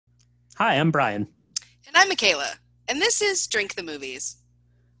Hi, I'm Brian, And I'm Michaela, and this is Drink the Movies.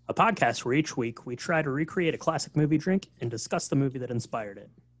 a podcast where each week we try to recreate a classic movie drink and discuss the movie that inspired it.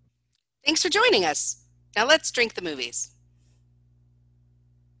 Thanks for joining us. Now let's drink the movies.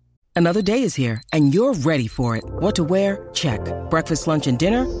 Another day is here, and you're ready for it. What to wear? Check. Breakfast, lunch, and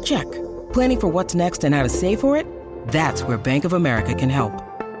dinner? Check. Planning for what's next and how to save for it? That's where Bank of America can help.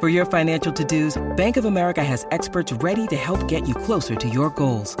 For your financial to-dos, Bank of America has experts ready to help get you closer to your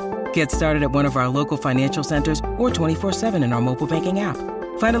goals. Get started at one of our local financial centers or 24/7 in our mobile banking app.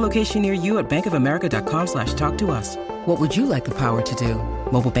 Find a location near you at bankofamerica.com/talktous. What would you like the power to do?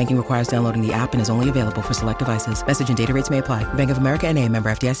 Mobile banking requires downloading the app and is only available for select devices. Message and data rates may apply. Bank of America N.A., member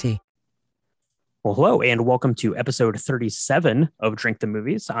FDIC. Well, hello, and welcome to episode 37 of Drink the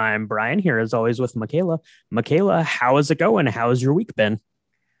Movies. I'm Brian here, as always, with Michaela. Michaela, how is it going? How has your week been?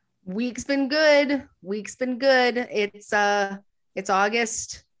 Week's been good. It's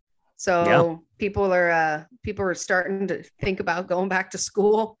August. So people are starting to think about going back to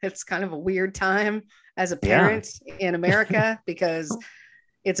school. It's kind of a weird time as a parent in America because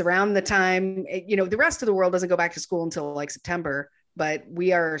it's around the time, the rest of the world doesn't go back to school until like September, but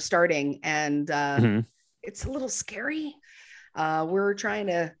we are starting and it's a little scary. We're trying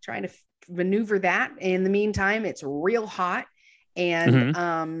to maneuver that. In the meantime, it's real hot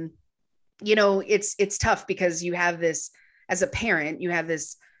and it's tough because you have this, as a parent, you have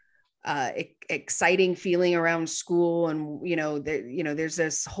this exciting feeling around school, and there's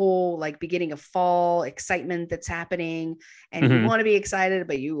this whole like beginning of fall excitement that's happening, and you want to be excited,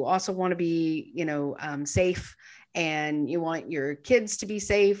 but you also want to be safe, and you want your kids to be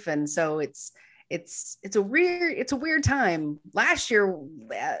safe, and so it's a weird time. Last year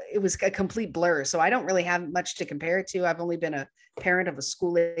it was a complete blur, so I don't really have much to compare it to. I've only been a parent of a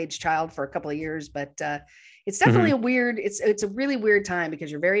school age child for a couple of years, but it's definitely it's a really weird time because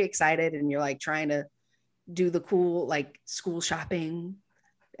you're very excited and you're like trying to do the cool like school shopping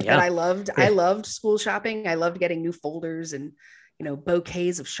that I loved school shopping. I loved getting new folders and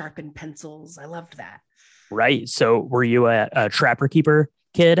bouquets of sharpened pencils. I loved that. Right. So were you a Trapper Keeper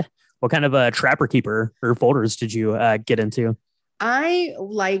kid? What kind of a Trapper Keeper or folders did you get into? I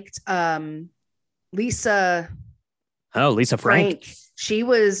liked Lisa. Oh, Lisa Frank. She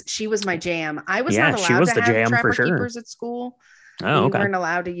was my jam. I was not allowed to have Trapper Keepers at school. Oh, we weren't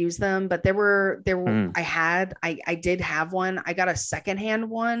allowed to use them, but I did have one. I got a secondhand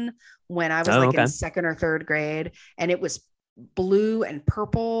one when I was in second or third grade, and it was blue and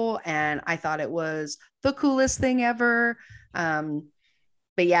purple, and I thought it was the coolest thing ever.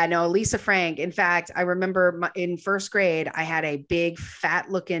 But yeah, no, Lisa Frank. In fact, I remember in first grade, I had a big fat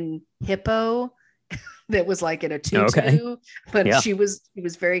looking hippo that was like in a tutu, but she was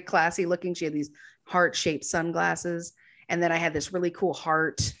very classy looking. She had these heart-shaped sunglasses. And then I had this really cool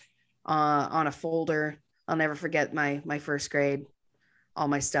heart on a folder. I'll never forget my first grade, all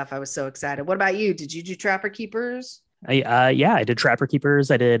my stuff. I was so excited. What about you? Did you do Trapper Keepers? I did Trapper Keepers.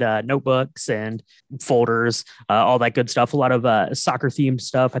 I did notebooks and folders, all that good stuff. A lot of soccer themed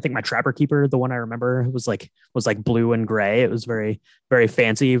stuff. I think my Trapper Keeper, the one I remember, was like blue and gray. It was very, very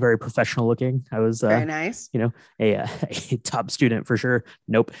fancy, very professional looking. I was very nice. A top student for sure.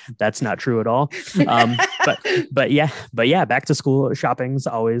 Nope, that's not true at all. But yeah, back to school shopping's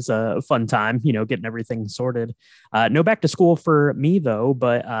always a fun time. Getting everything sorted. No back to school for me though,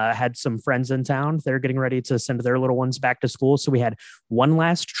 but I had some friends in town. They're getting ready to send their little ones back to school. So we had one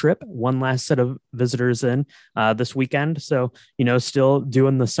last set of visitors in this weekend. So, still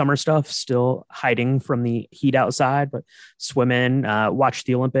doing the summer stuff, still hiding from the heat outside, but swimming, watch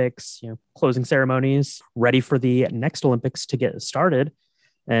the Olympics, closing ceremonies, ready for the next Olympics to get started.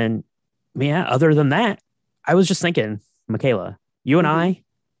 And other than that, I was just thinking, Michaela, you and I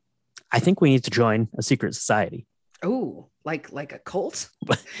think we need to join a secret society. Oh, like a cult?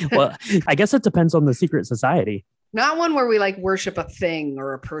 Well, I guess it depends on the secret society. Not one where we like worship a thing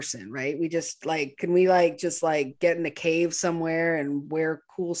or a person, right? We just can we just get in a cave somewhere and wear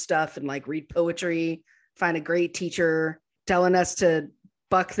cool stuff and like read poetry, find a great teacher telling us to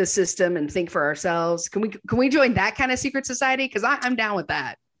buck the system and think for ourselves. Can we join that kind of secret society? Because I'm down with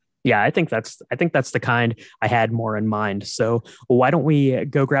that. Yeah, I think that's the kind I had more in mind. So why don't we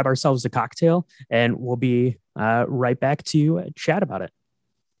go grab ourselves a cocktail and we'll be right back to chat about it.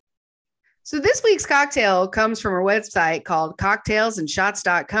 So this week's cocktail comes from our website called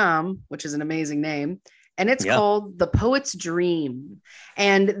cocktailsandshots.com, which is an amazing name. And it's called The Poet's Dream.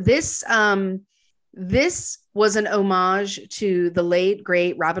 And this was an homage to the late,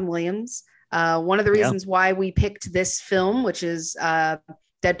 great Robin Williams. One of the reasons why we picked this film, which is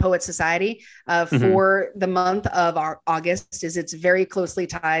Dead Poet Society for the month of our August is it's very closely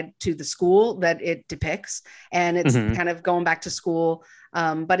tied to the school that it depicts. And it's kind of going back to school.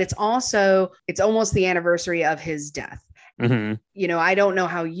 But it's almost the anniversary of his death. You know, I don't know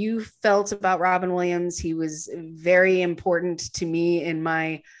how you felt about Robin Williams. He was very important to me in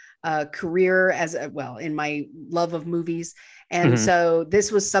my career in my love of movies. And so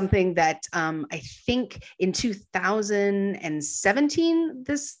this was something that I think in 2017,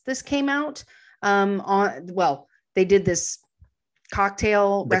 this came out they did this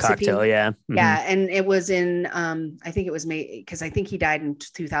cocktail recipe. Cocktail, yeah. Yeah. And it was in, I think it was made because I think he died in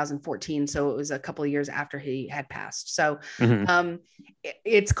 2014. So it was a couple of years after he had passed. So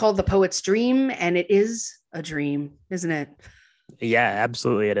it's called The Poet's Dream, and it is a dream, isn't it? Yeah,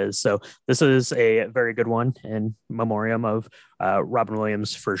 absolutely it is. So this is a very good one in memoriam of Robin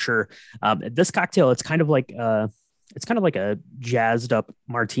Williams for sure. This cocktail, it's kind of like a jazzed up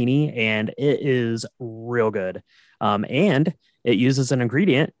martini, and it is real good. And it uses an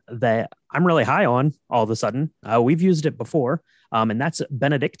ingredient that I'm really high on all of a sudden. We've used it before, and that's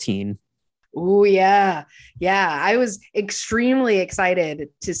Benedictine. Oh, yeah. Yeah. I was extremely excited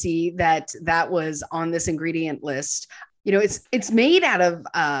to see that was on this ingredient list. You know, it's made out of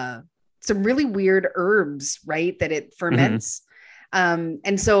some really weird herbs, right? That it ferments.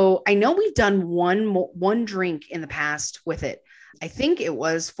 And so I know we've done one drink in the past with it. I think it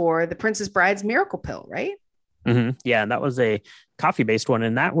was for the Princess Bride's Miracle Pill, right? Yeah, and that was a coffee-based one.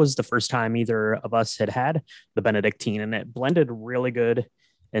 And that was the first time either of us had the Benedictine, and it blended really good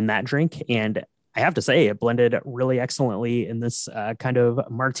in that drink. And I have to say, it blended really excellently in this kind of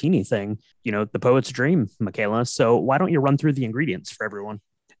martini thing, you know, the poet's dream, Michaela. So why don't you run through the ingredients for everyone?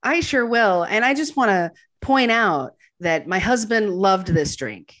 I sure will. And I just want to point out that my husband loved this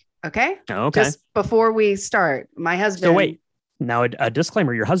drink. Okay. Okay. Just before we start, my husband. So wait, now a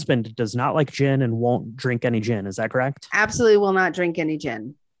disclaimer, your husband does not like gin and won't drink any gin. Is that correct? Absolutely will not drink any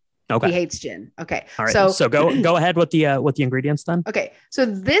gin. Okay. He hates gin. Okay. All right. So go ahead with the ingredients then. Okay. So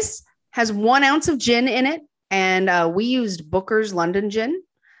this has 1 ounce of gin in it, and we used Booker's London gin.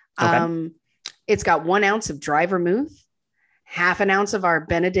 Okay. It's got 1 ounce of dry vermouth, half an ounce of our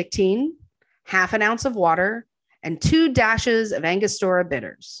Benedictine, half an ounce of water, and 2 dashes of Angostura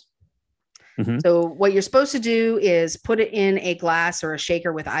bitters. So what you're supposed to do is put it in a glass or a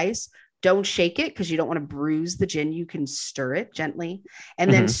shaker with ice. Don't shake it because you don't want to bruise the gin. You can stir it gently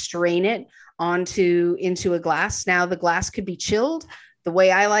and then strain it into a glass. Now the glass could be chilled. The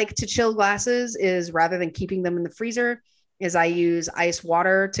way I like to chill glasses is rather than keeping them in the freezer is I use ice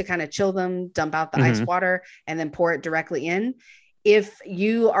water to kind of chill them, dump out the ice water, and then pour it directly in. If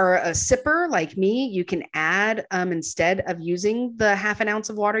you are a sipper like me, you can add, instead of using the half an ounce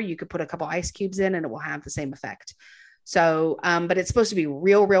of water, you could put a couple ice cubes in and it will have the same effect. So, but it's supposed to be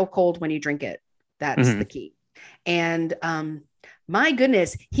real, real cold when you drink it. That's the key. And, my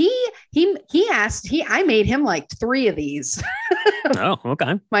goodness, I made him like 3 of these. Oh,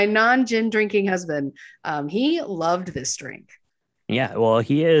 okay. My non-gin drinking husband, he loved this drink. Yeah, well,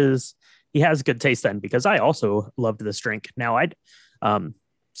 he has good taste then, because I also loved this drink. Now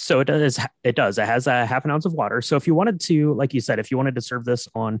so it has a half an ounce of water. So if you wanted to, like you said, if you wanted to serve this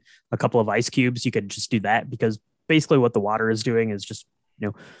on a couple of ice cubes, you could just do that, because basically what the water is doing is just, you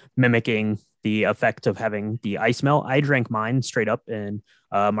know, mimicking the effect of having the ice melt. I drank mine straight up in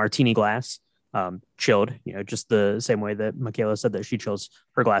a martini glass, chilled, you know, just the same way that Michaela said that she chills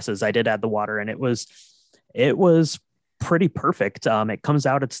her glasses. I did add the water, and it was pretty perfect. It comes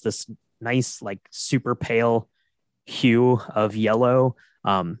out, it's this nice, like super pale hue of yellow.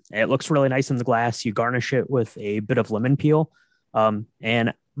 It looks really nice in the glass. You garnish it with a bit of lemon peel.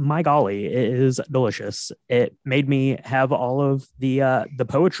 And my golly, it is delicious. It made me have all of the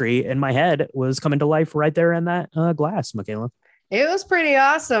poetry in my head was coming to life right there in that glass, Michaela. It was pretty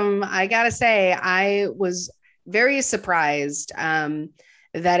awesome. I gotta say, I was very surprised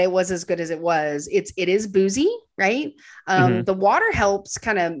that it was as good as it was. It is boozy, right? The water helps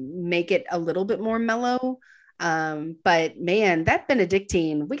kind of make it a little bit more mellow. But man, that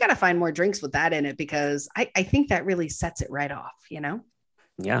Benedictine, we got to find more drinks with that in it, because I think that really sets it right off, you know?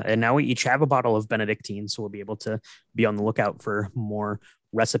 Yeah. And now we each have a bottle of Benedictine, so we'll be able to be on the lookout for more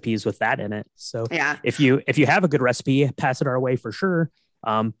recipes with that in it. So yeah, if you have a good recipe, pass it our way for sure.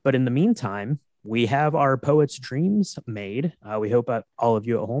 But in the meantime, we have our Poet's Dreams made. We hope all of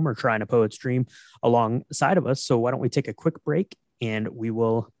you at home are trying a Poet's Dream alongside of us. So why don't we take a quick break, and we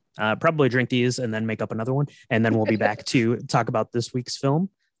will probably drink these and then make up another one. And then we'll be back to talk about this week's film,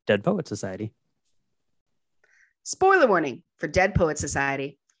 Dead Poet Society. Spoiler warning for Dead Poet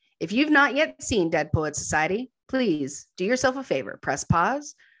Society. If you've not yet seen Dead Poet Society, please do yourself a favor, press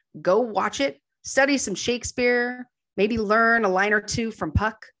pause, go watch it, study some Shakespeare, maybe learn a line or two from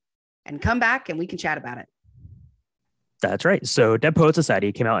Puck, and come back and we can chat about it. That's right. So Dead Poet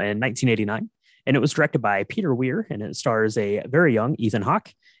Society came out in 1989, and it was directed by Peter Weir, and it stars a very young Ethan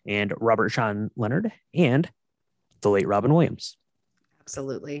Hawke and Robert Sean Leonard and the late Robin Williams.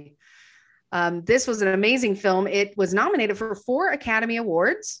 Absolutely. This was an amazing film. It was nominated for 4 Academy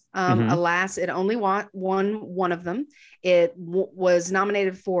Awards. Alas, it only won one of them. It was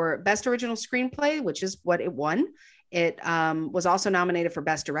nominated for Best Original Screenplay, which is what it won. It was also nominated for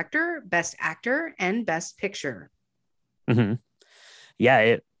Best Director, Best Actor, and Best Picture. Mm-hmm.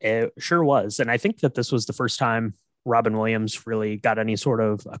 Yeah, it sure was. And I think that this was the first time Robin Williams really got any sort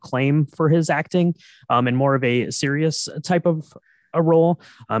of acclaim for his acting, in more of a serious type of a role,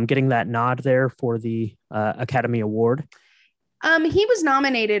 getting that nod there for the Academy Award. He was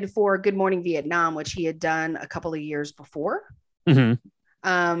nominated for Good Morning Vietnam, which he had done a couple of years before.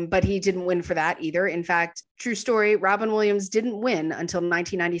 But he didn't win for that either. In fact, true story, Robin Williams didn't win until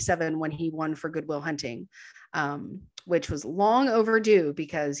 1997 when he won for Good Will Hunting, which was long overdue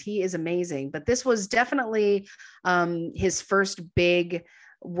because he is amazing. But this was definitely his first big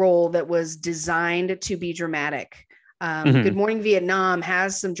role that was designed to be dramatic. Good Morning Vietnam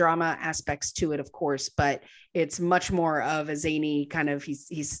has some drama aspects to it, of course, but it's much more of a zany kind of,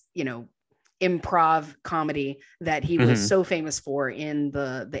 he's improv comedy that he was so famous for in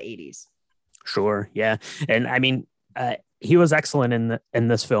the 80s. Sure. Yeah. And I mean, he was excellent in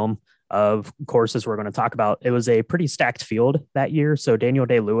this film. Of course, as we're going to talk about, it was a pretty stacked field that year. So Daniel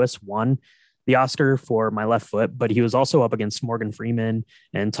Day-Lewis won the Oscar for My Left Foot, but he was also up against Morgan Freeman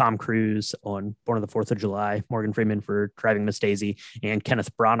and Tom Cruise on Born on the 4th of July, Morgan Freeman for Driving Miss Daisy, and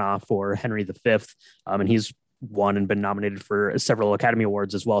Kenneth Branagh for Henry V. And he's won and been nominated for several Academy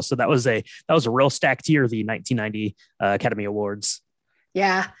Awards as well. So that was a real stacked year, the 1990 Academy Awards.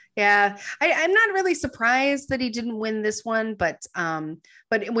 Yeah. I'm not really surprised that he didn't win this one, but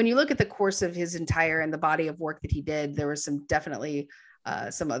when you look at the course of his entire and the body of work that he did, there was definitely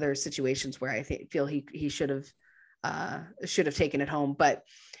some other situations where I feel he should have taken it home, but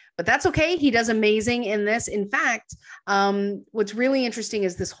that's okay. He does amazing in this. In fact, what's really interesting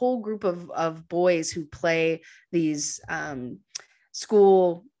is this whole group of boys who play these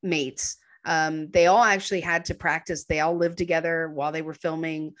school mates. They all actually had to practice. They all lived together while they were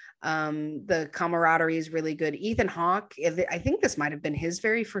filming. The camaraderie is really good. Ethan Hawke, I think this might have been his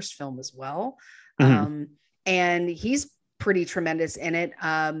very first film as well. And he's pretty tremendous in it.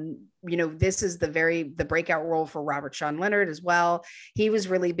 This is the breakout role for Robert Sean Leonard as well. He was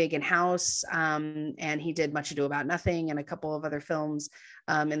really big in House, and he did Much Ado About Nothing and a couple of other films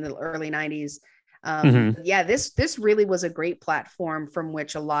in the early 90s. Yeah, this really was a great platform from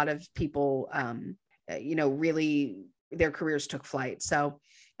which a lot of people, really their careers took flight. So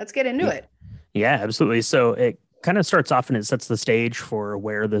let's get into it. Yeah, absolutely. So it kind of starts off and it sets the stage for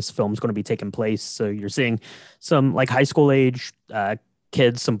where this film is going to be taking place. So you're seeing some like high school age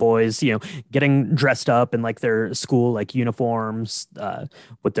kids, some boys, getting dressed up in like their school like uniforms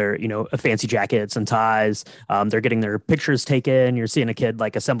with their fancy jackets and ties. They're getting their pictures taken. You're seeing a kid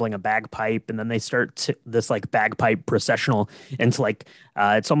like assembling a bagpipe, and then they start this like bagpipe processional into like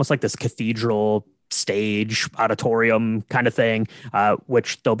it's almost like this cathedral stage auditorium kind of thing,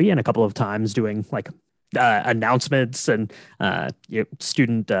 which they'll be in a couple of times doing like announcements and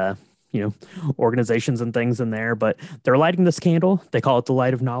student organizations and things in there. But they're lighting this candle. They call it the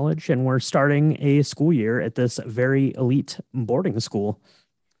light of knowledge, and we're starting a school year at this very elite boarding school.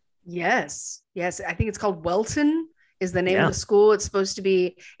 Yes, I think it's called Welton is the name of the school. It's supposed to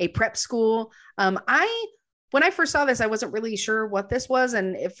be a prep school. When I first saw this, I wasn't really sure what this was.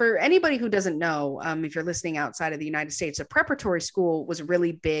 And for anybody who doesn't know, if you're listening outside of the United States, a preparatory school was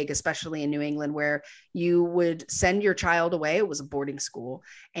really big, especially in New England, where you would send your child away. It was a boarding school,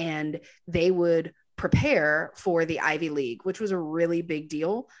 and they would prepare for the Ivy League, which was a really big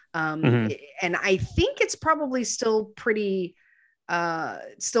deal. And I think it's probably still pretty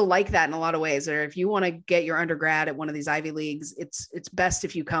still like that in a lot of ways. Or if you want to get your undergrad at one of these Ivy Leagues, it's best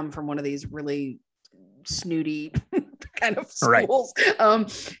if you come from one of these really snooty kind of schools.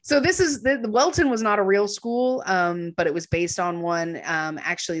 Right. So this is the Welton was not a real school, but it was based on one.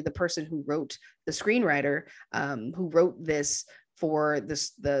 Actually, the person who wrote the screenwriter, who wrote this for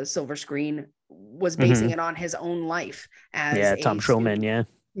the silver screen, was basing it on his own life as Tom Schulman. Yeah.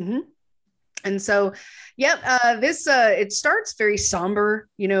 And so, this it starts very somber.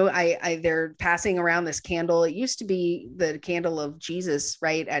 They're passing around this candle. It used to be the candle of Jesus,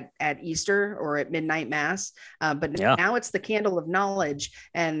 right, at Easter or at midnight mass, but now it's the candle of knowledge,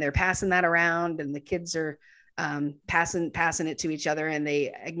 and they're passing that around, and the kids are passing it to each other. And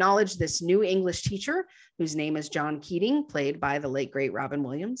they acknowledge this new English teacher whose name is John Keating, played by the late, great Robin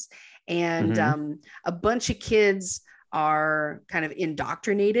Williams. And a bunch of kids are kind of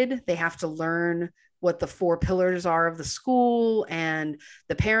indoctrinated. They have to learn what the 4 pillars are of the school, and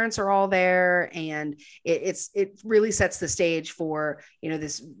the parents are all there. And it really sets the stage for,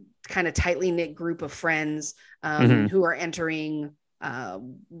 this kind of tightly knit group of friends who are entering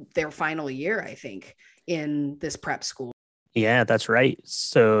their final year, I think, in this prep school. Yeah, that's right.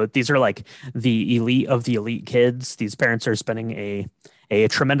 So these are like the elite of the elite kids. These parents are spending a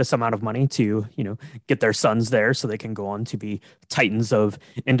tremendous amount of money to, get their sons there so they can go on to be titans of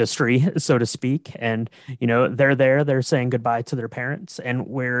industry, so to speak. And, they're there, they're saying goodbye to their parents. And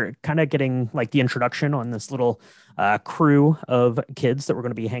we're kind of getting like the introduction on this little crew of kids that we're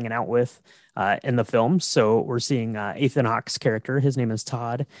going to be hanging out with in the film. So we're seeing Ethan Hawke's character. His name is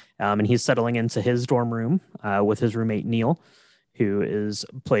Todd, and he's settling into his dorm room with his roommate, Neil, who is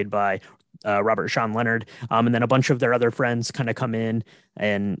played by Robert Sean Leonard. And then a bunch of their other friends kind of come in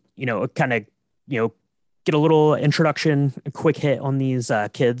and, get a little introduction, a quick hit on these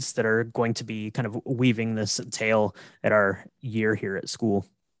kids that are going to be kind of weaving this tale at our year here at school.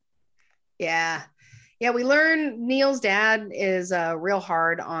 Yeah. Yeah. We learn Neil's dad is real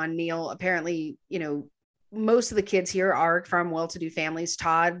hard on Neil. Apparently, most of the kids here are from well-to-do families.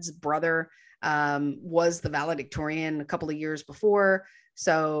 Todd's brother was the valedictorian a couple of years before.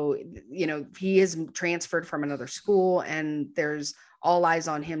 So, he is transferred from another school, and there's all eyes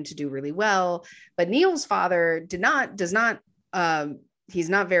on him to do really well. But Neil's father does not, he's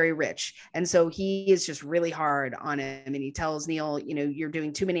not very rich. And so he is just really hard on him. And he tells Neil, you're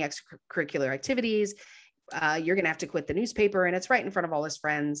doing too many extracurricular activities. You're going to have to quit the newspaper. And it's right in front of all his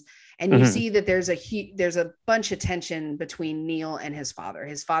friends. And you see that there's a bunch of tension between Neil and his father.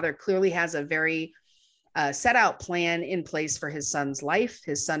 His father clearly has a very set out plan in place for his son's life.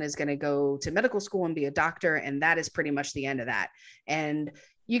 His son is going to go to medical school and be a doctor. And that is pretty much the end of that. And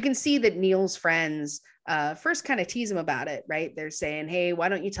you can see that Neil's friends first kind of tease him about it, right? They're saying, hey, why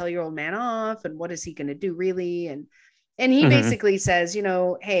don't you tell your old man off? And what is he going to do really? And he basically says,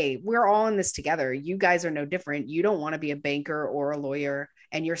 hey, we're all in this together. You guys are no different. You don't want to be a banker or a lawyer,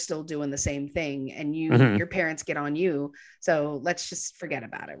 and you're still doing the same thing. And your parents get on you. So let's just forget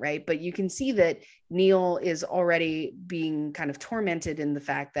about it. Right. But you can see that Neil is already being kind of tormented in the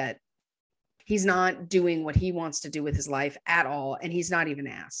fact that he's not doing what he wants to do with his life at all. And he's not even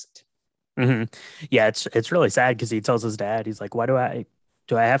asked. Yeah, it's really sad because he tells his dad, he's like, why do I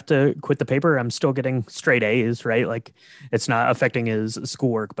have to quit the paper? I'm still getting straight A's, right? Like, it's not affecting his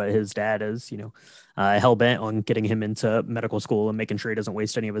schoolwork, but his dad is, hell bent on getting him into medical school and making sure he doesn't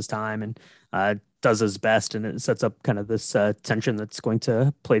waste any of his time, and does his best. And it sets up kind of this tension that's going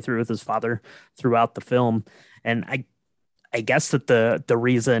to play through with his father throughout the film. And I guess that the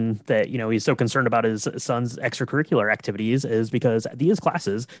reason that, he's so concerned about his son's extracurricular activities is because these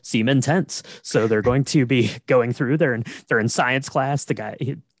classes seem intense. So they're going to be going through, they're in science class. The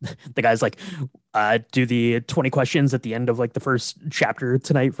guy's like, do the 20 questions at the end of like the first chapter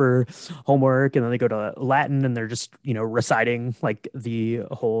tonight for homework. And then they go to Latin, and they're just, reciting like the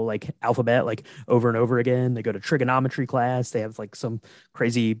whole like alphabet, like over and over again. They go to trigonometry class. They have like some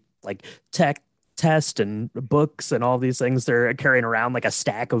crazy like test and books and all these things. They're carrying around like a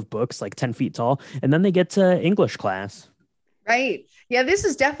stack of books like 10 feet tall. And then they get to English class. Right. Yeah, this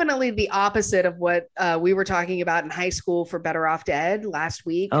is definitely the opposite of what we were talking about in high school for Better Off Dead last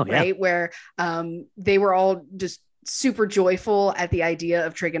week, right? Where they were all just super joyful at the idea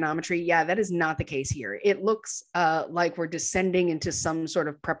of trigonometry. Yeah, that is not the case here. It looks like we're descending into some sort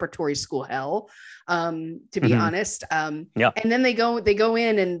of preparatory school hell, to be honest. And then they go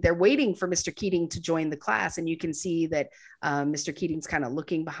in and they're waiting for Mr. Keating to join the class. And you can see that Mr. Keating's kind of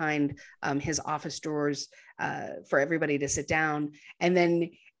looking behind his office doors for everybody to sit down. And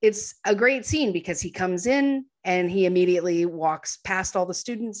then it's a great scene because he comes in and he immediately walks past all the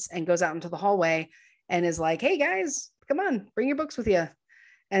students and goes out into the hallway and is like, hey guys, come on, bring your books with you.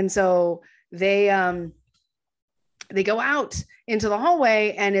 And so they go out into the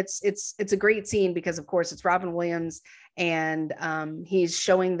hallway, and it's a great scene because of course it's Robin Williams, and he's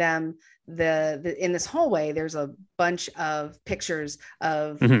showing them the in this hallway, there's a bunch of pictures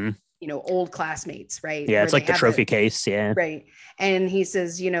of, old classmates, right? Yeah. It's like the trophy case. Yeah. Right. And he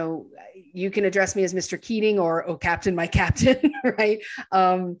says, you can address me as Mr. Keating or, oh, Captain, my captain. Right.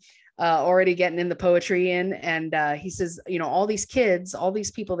 Already getting in the poetry in. And he says, all these kids, all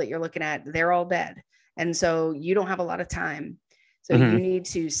these people that you're looking at, they're all dead. And so you don't have a lot of time. So you need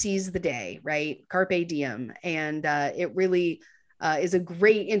to seize the day, right? Carpe diem. And it really is a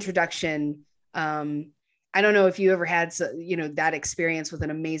great introduction I don't know if you ever had, that experience with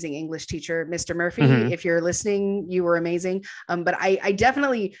an amazing English teacher, Mr. Murphy. Mhm. If you're listening, you were amazing. But I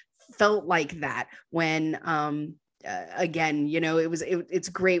definitely felt like that when, again, it's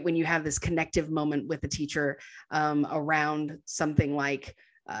great when you have this connective moment with the teacher around something like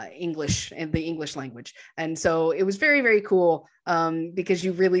English and the English language. And so it was very, very cool because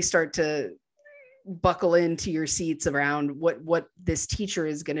you really start to buckle into your seats around what this teacher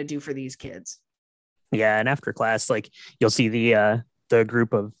is going to do for these kids. Yeah, and after class, like you'll see the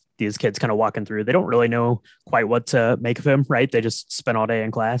group of these kids kind of walking through. They don't really know quite what to make of him, right? They just spent all day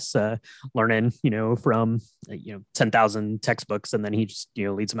in class learning, from 10,000 textbooks, and then he just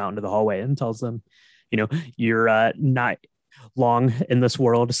leads them out into the hallway and tells them, you're not long in this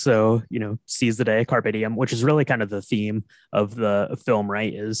world, so seize the day, carpe diem, which is really kind of the theme of the film,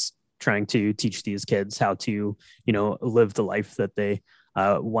 right? Is trying to teach these kids how to live the life that they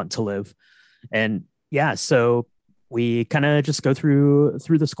want to live. And yeah, so we kind of just go through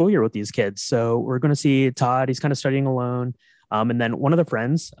the school year with these kids. So we're going to see Todd. He's kind of studying alone. And then one of the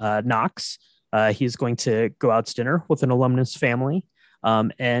friends, Knox, he's going to go out to dinner with an alumnus family.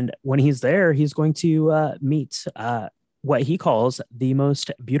 And when he's there, he's going to meet what he calls the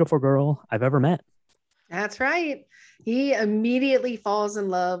most beautiful girl I've ever met. That's right. He immediately falls in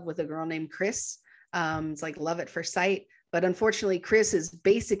love with a girl named Chris. It's like love at first sight. But unfortunately, Chris is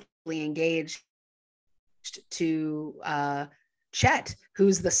basically engaged to Chet,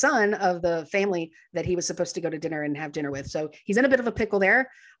 who's the son of the family that he was supposed to go to dinner and have dinner with. So he's in a bit of a pickle there.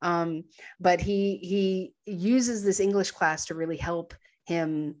 But he uses this English class to really help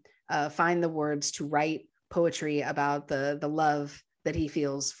him find the words to write poetry about the love that he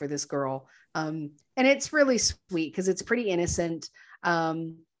feels for this girl. And it's really sweet because it's pretty innocent.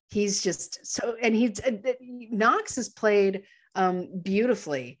 He's just so, and Knox is played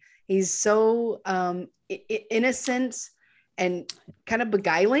beautifully. He's so innocent and kind of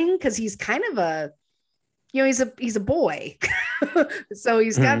beguiling because he's kind of he's a boy. So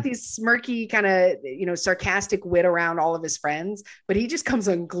he's got these smirky kind of, sarcastic wit around all of his friends, but he just comes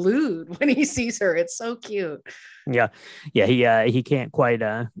unglued when he sees her. It's so cute. Yeah. He can't quite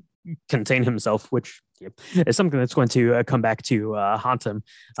contain himself, which is something that's going to come back to haunt him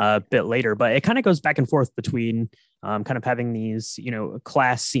a bit later. But it kind of goes back and forth between kind of having these,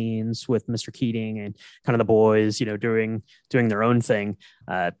 class scenes with Mr. Keating and kind of the boys, doing their own thing,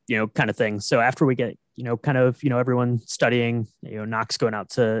 kind of thing. So after we get, kind of, everyone studying, Knox going out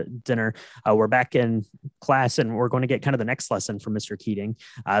to dinner, we're back in class and we're going to get kind of the next lesson from Mr. Keating.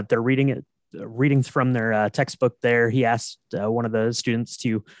 They're reading from their textbook there. He asked one of the students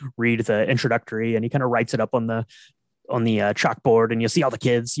to read the introductory, and he kind of writes it up on the chalkboard, and you'll see all the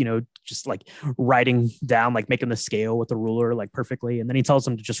kids, just like writing down, like making the scale with the ruler, like perfectly. And then he tells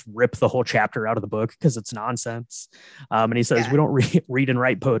them to just rip the whole chapter out of the book because it's nonsense. And he says, we don't read and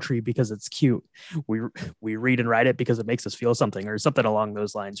write poetry because it's cute. We read and write it because it makes us feel something, or something along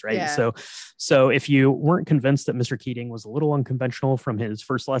those lines. Right. Yeah. So if you weren't convinced that Mr. Keating was a little unconventional from his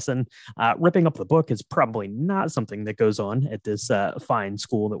first lesson, ripping up the book is probably not something that goes on at this fine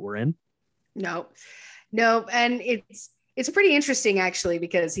school that we're in. No. And it's pretty interesting actually,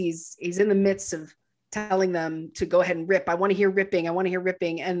 because he's in the midst of telling them to go ahead and rip. I want to hear ripping.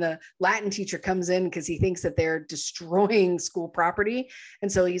 And the Latin teacher comes in because he thinks that they're destroying school property.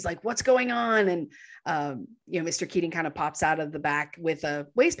 And so he's like, what's going on? And, Mr. Keating kind of pops out of the back with a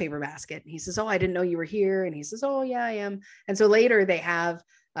waste paper basket. And he says, oh, I didn't know you were here. And he says, oh yeah, I am. And so later they have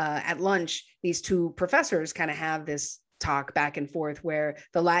at lunch, these two professors kind of have this talk back and forth where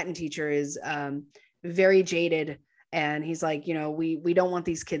the Latin teacher is very jaded, and he's like, we don't want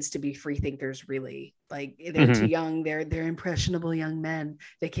these kids to be free thinkers, really. Like they're too young, they're impressionable young men,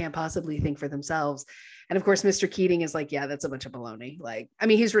 they can't possibly think for themselves. And of course Mr. Keating is like, yeah, that's a bunch of baloney. Like, I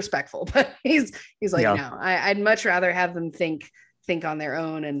mean, he's respectful, but he's like, no, I'd much rather have them think on their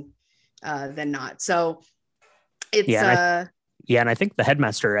own and than not. So it's and I think the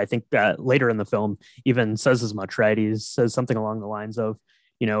headmaster, later in the film even says as much, right? He says something along the lines of,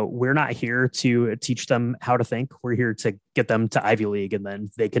 we're not here to teach them how to think. We're here to get them to Ivy League, and then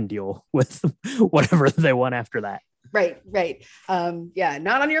they can deal with whatever they want after that. Right.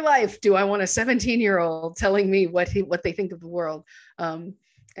 Not on your life do I want a 17-year-old telling me what they think of the world,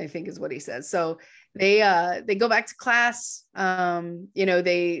 I think is what he says. So they go back to class. They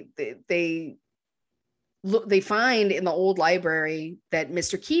find in the old library that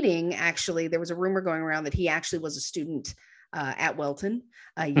Mr. Keating, actually, there was a rumor going around that he actually was a student at Welton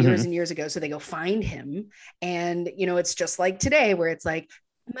years and years ago. So they go find him, and it's just like today, where it's like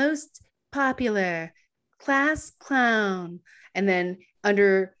most popular class clown, and then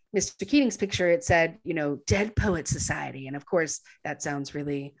under Mr. Keating's picture, it said, Dead Poet Society. And of course, that sounds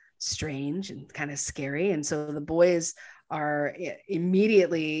really strange and kind of scary. And so the boys are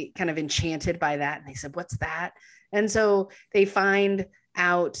immediately kind of enchanted by that. And they said, what's that? And so they find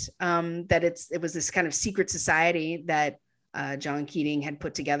out that it was this kind of secret society that John Keating had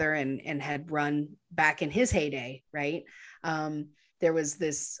put together and had run back in his heyday, right? There was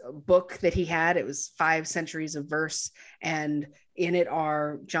this book that he had. It was 5 centuries of verse. And in it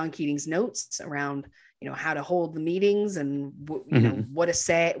are John Keating's notes around, how to hold the meetings and, what to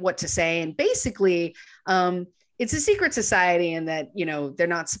say. And basically, it's a secret society in that, they're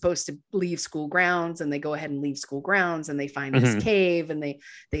not supposed to leave school grounds, and they go ahead and leave school grounds, and they find this cave, and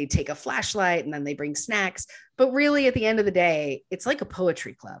they take a flashlight, and then they bring snacks. But really, at the end of the day, it's like a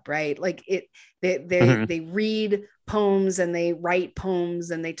poetry club, right? Like they read poems, and they write poems,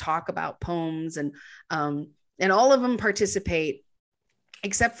 and they talk about poems, and all of them participate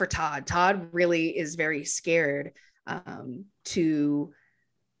except for Todd. Todd really is very scared to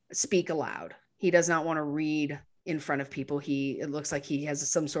speak aloud. He does not want to read in front of people. It looks like he has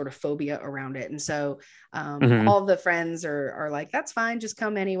some sort of phobia around it. And so all the friends are like, that's fine, just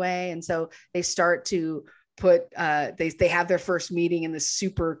come anyway. And so they start to put, they have their first meeting in this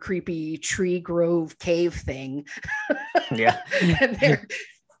super creepy tree grove cave thing. Yeah.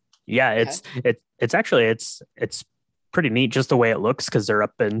 It's actually pretty neat just the way it looks, because they're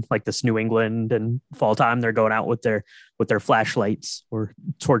up in like this New England and fall time. They're going out with their flashlights or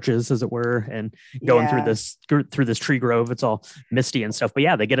torches, as it were, and going through this tree grove. It's all misty and stuff. But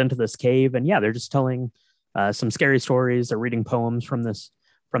yeah, they get into this cave, and they're just telling some scary stories. They're reading poems from this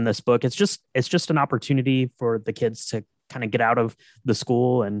book. It's just an opportunity for the kids to kind of get out of the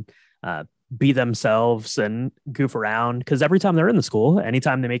school and be themselves and goof around, because every time they're in the school,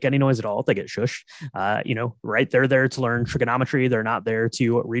 anytime they make any noise at all, they get shushed. Right? They're there to learn trigonometry. They're not there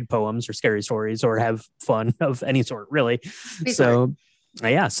to read poems or scary stories or have fun of any sort, really. So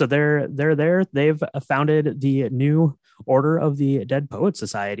they're there. They've founded the new Order of the Dead Poet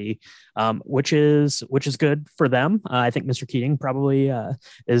Society, which is good for them. I think Mr. Keating probably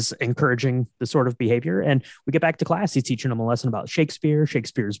is encouraging the sort of behavior. And we get back to class. He's teaching them a lesson about Shakespeare.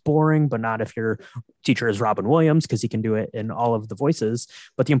 Shakespeare's boring, but not if your teacher is Robin Williams, because he can do it in all of the voices.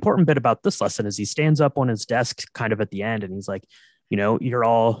 But the important bit about this lesson is he stands up on his desk kind of at the end, and he's like, you're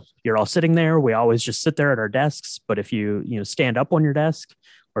all sitting there. We always just sit there at our desks. But if you stand up on your desk,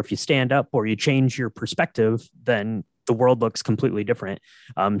 or if you stand up or you change your perspective, then the world looks completely different.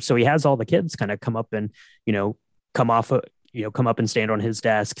 So he has all the kids kind of come up and, come up and stand on his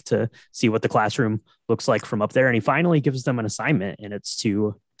desk to see what the classroom looks like from up there. And he finally gives them an assignment, and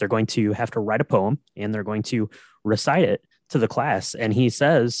they're going to have to write a poem, and they're going to recite it to the class. And he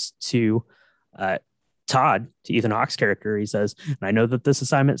says to Todd, to Ethan Hawke's character, he says, I know that this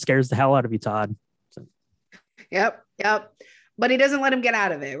assignment scares the hell out of you, Todd. So. Yep. But he doesn't let him get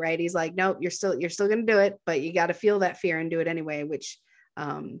out of it, right? He's like, nope, you're still going to do it, but you got to feel that fear and do it anyway, which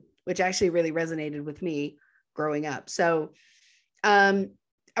actually really resonated with me growing up. So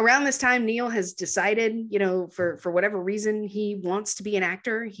around this time, Neil has decided, for whatever reason, he wants to be an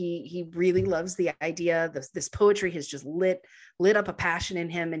actor. He really loves the idea. This poetry has just lit up a passion in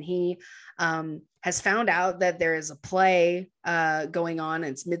him. And he has found out that there is a play going on.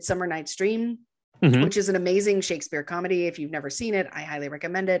 It's Midsummer Night's Dream, which is an amazing Shakespeare comedy. If you've never seen it, I highly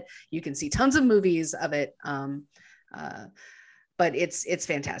recommend it. You can see tons of movies of it. But it's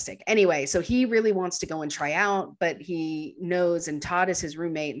fantastic. Anyway, so he really wants to go and try out, but he knows, and Todd is his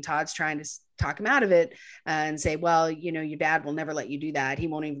roommate, and Todd's trying to talk him out of it and say, well, your dad will never let you do that. He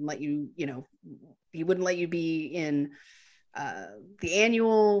won't even let you, he wouldn't let you be in the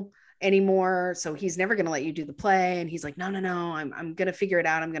annual anymore. So he's never going to let you do the play. And he's like, no, I'm going to figure it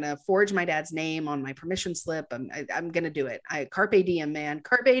out. I'm going to forge my dad's name on my permission slip. I'm going to do it. Carpe diem, man.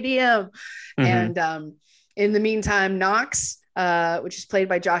 Carpe diem. And in the meantime, Knox, which is played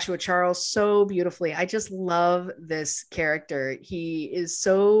by Joshua Charles so beautifully. I just love this character. He is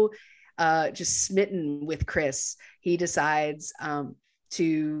so just smitten with Chris. He decides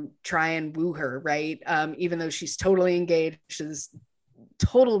to try and woo her, right? Even though she's totally engaged to this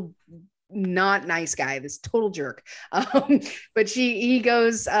total not nice guy, this total jerk. But he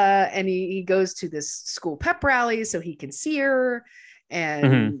goes and he goes to this school pep rally so he can see her,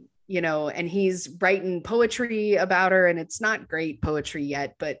 and and he's writing poetry about her, and it's not great poetry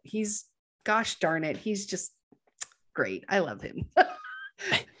yet, but gosh darn it, he's just great. I love him.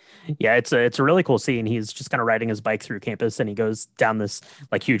 Yeah, it's a really cool scene. He's just kind of riding his bike through campus and he goes down this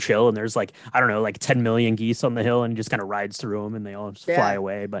like huge hill and there's like, I don't know, like 10 million geese on the hill and he just kind of rides through them and they all just fly Yeah.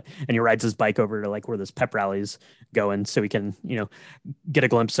 away. And he rides his bike over to like where this pep rally's going so he can, get a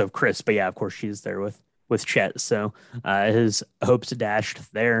glimpse of Chris. But yeah, of course she's there with Chet. So his hopes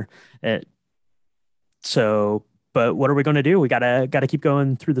dashed there. Uh, so but what are we going to do? We gotta keep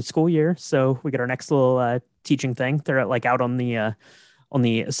going through the school year. So we got our next little teaching thing. They're like out on the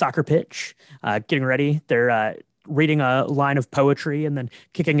soccer pitch, getting ready. They're reading a line of poetry and then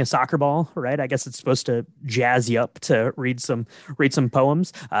kicking a soccer ball. Right? I guess it's supposed to jazz you up to read some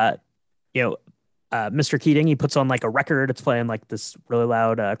poems. Mr. Keating, he puts on like a record. It's playing like this really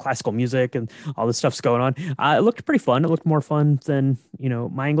loud classical music and all this stuff's going on. It looked pretty fun. It looked more fun than,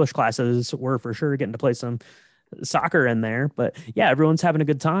 my English classes were for sure, getting to play some soccer in there. But yeah, everyone's having a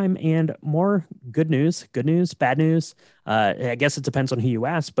good time and more good news, bad news. I guess it depends on who you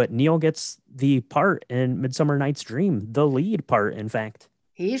ask, but Neil gets the part in Midsummer Night's Dream, the lead part, in fact.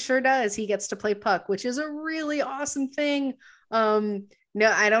 He sure does. He gets to play Puck, which is a really awesome thing. No,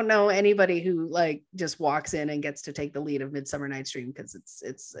 I don't know anybody who like just walks in and gets to take the lead of Midsummer Night's Dream because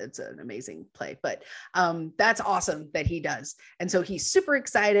it's an amazing play. But that's awesome that he does. And so he's super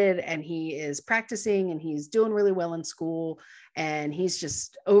excited and he is practicing and he's doing really well in school and he's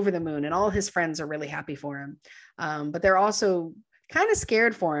just over the moon and all his friends are really happy for him. But they're also kind of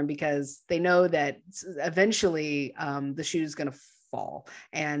scared for him because they know that eventually the shoe's going to fall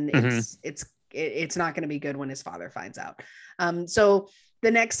and it's not going to be good when his father finds out. So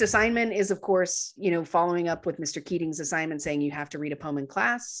the next assignment is, of course, following up with Mr. Keating's assignment saying you have to read a poem in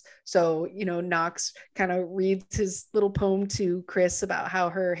class. So, Knox kind of reads his little poem to Chris about how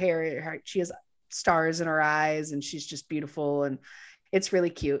her hair, she has stars in her eyes and she's just beautiful. And it's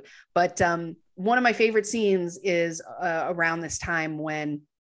really cute. But one of my favorite scenes is around this time when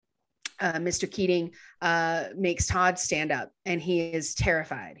Mr. Keating makes Todd stand up and he is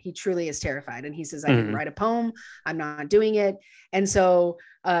terrified. He truly is terrified. And he says, I didn't write a poem. I'm not doing it. And so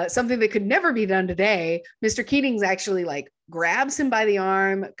something that could never be done today, Mr. Keating's actually like grabs him by the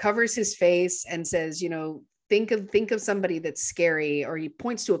arm, covers his face and says, think of somebody that's scary. Or he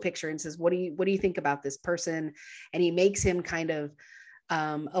points to a picture and says, what do you think about this person? And he makes him kind of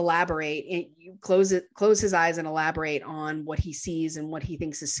elaborate and close his eyes and elaborate on what he sees and what he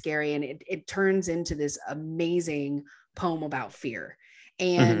thinks is scary. And it turns into this amazing poem about fear.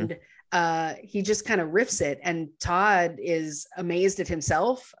 And he just kind of riffs it. And Todd is amazed at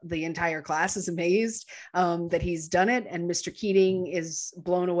himself. The entire class is amazed that he's done it. And Mr. Keating is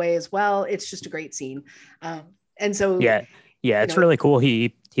blown away as well. It's just a great scene. And so, yeah, it's really cool.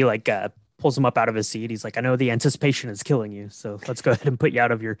 He like, pulls him up out of his seat. He's like, I know the anticipation is killing you, so let's go ahead and put you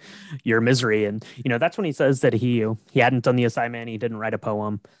out of your misery. And that's when he says that he hadn't done the assignment. He didn't write a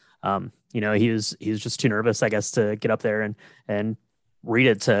poem. He was just too nervous, I guess, to get up there and read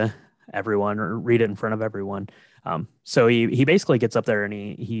it to everyone or read it in front of everyone. So he basically gets up there and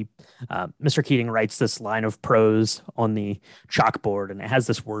he Mr. Keating writes this line of prose on the chalkboard and it has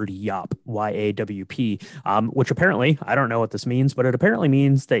this word YAWP, Y-A-W-P, which apparently, I don't know what this means, but it apparently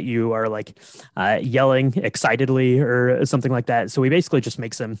means that you are like yelling excitedly or something like that. So he basically just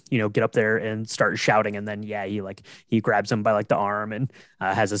makes him, get up there and start shouting. And then, he grabs him by like the arm and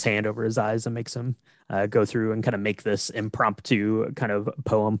has his hand over his eyes and makes him go through and kind of make this impromptu kind of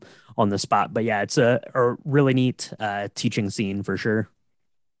poem on the spot. But yeah, it's a really neat teaching scene for sure.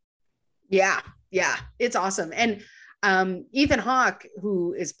 Yeah, it's awesome. And Ethan Hawke,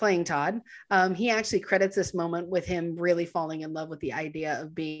 who is playing Todd, he actually credits this moment with him really falling in love with the idea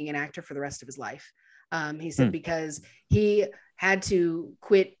of being an actor for the rest of his life. He said because he had to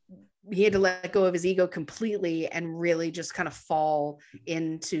quit, he had to let go of his ego completely and really just kind of fall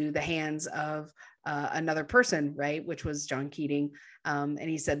into the hands of another person, right? Which was John Keating. And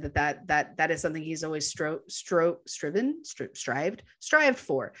he said that is something he's always strived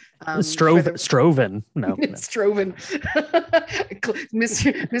for. Stroven. No. Stroven.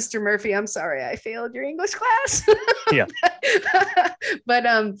 Mr. Murphy, I'm sorry, I failed your English class. Yeah. But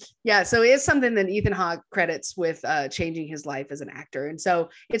so it's something that Ethan Hawke credits with changing his life as an actor. And so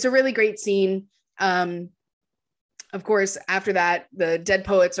it's a really great scene. Of course, after that, the Dead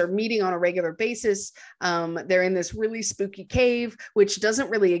Poets are meeting on a regular basis. They're in this really spooky cave, which doesn't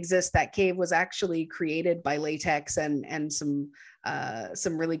really exist. That cave was actually created by latex and some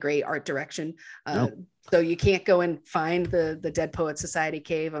really great art direction. So you can't go and find the Dead Poet Society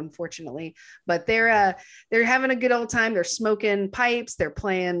cave, unfortunately. But they're having a good old time. They're smoking pipes. They're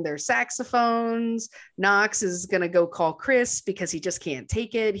playing their saxophones. Knox is gonna go call Chris because he just can't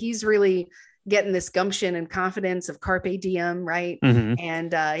take it. He's really getting this gumption and confidence of carpe diem, right? Mhm.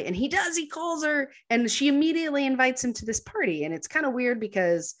 And he calls her, and she immediately invites him to this party. And it's kind of weird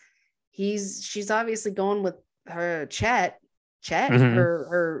because she's obviously going with her Chet, Mhm.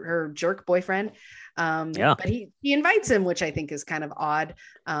 her jerk boyfriend. But he invites him, which I think is kind of odd.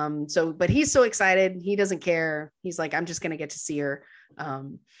 But he's so excited, he doesn't care. He's like, I'm just gonna get to see her.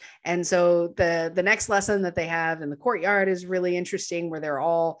 And so the next lesson that they have in the courtyard is really interesting, where they're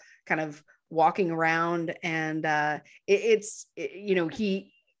all kind of walking around, and Mr.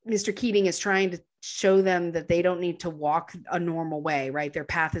 Keating is trying to show them that they don't need to walk a normal way, right? Their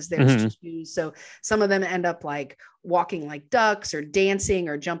path is theirs to choose. So some of them end up like walking like ducks, or dancing,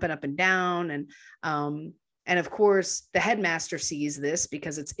 or jumping up and down. And of course the headmaster sees this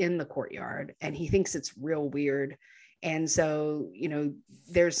because it's in the courtyard, and he thinks it's real weird. And so,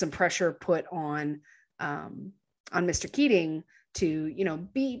 there's some pressure put on Mr. Keating to,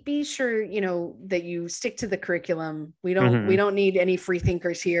 be sure, that you stick to the curriculum. We don't need any free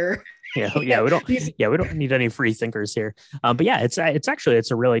thinkers here. We don't need any free thinkers here. But yeah, it's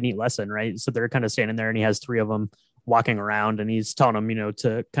a really neat lesson, right? So they're kind of standing there, and he has three of them walking around, and he's telling them,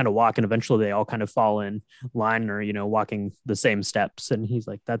 to kind of walk, and eventually they all kind of fall in line, or, walking the same steps. And he's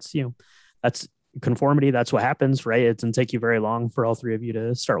like, that's conformity. That's what happens, right? It doesn't take you very long for all three of you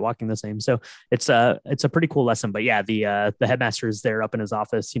to start walking the same. So it's a pretty cool lesson. But yeah, the headmaster is there up in his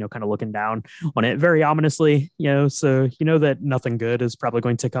office, kind of looking down on it very ominously, so that nothing good is probably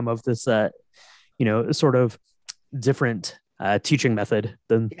going to come of this, sort of different teaching method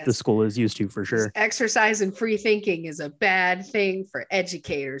than the school is used to, for sure. This exercise in free thinking is a bad thing for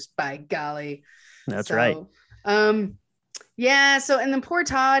educators, by golly. That's right. Yeah. So, and then poor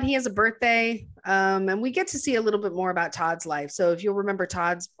Todd, he has a birthday. And we get to see a little bit more about Todd's life. So if you'll remember,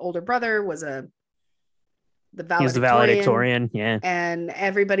 Todd's older brother was the valedictorian. Yeah. And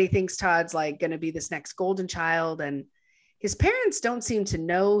everybody thinks Todd's like going to be this next golden child. And his parents don't seem to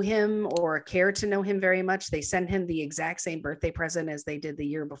know him or care to know him very much. They send him the exact same birthday present as they did the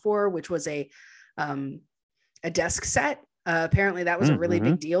year before, which was a desk set. Apparently that was a really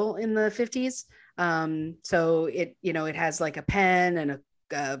big deal in the 50s. So it has like a pen and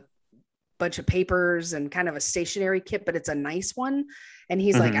a bunch of papers and kind of a stationery kit, but it's a nice one. And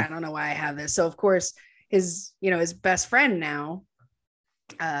he's like, I don't know why I have this. So of course his best friend now,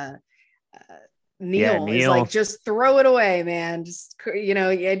 Neil is like, just throw it away, man. Just,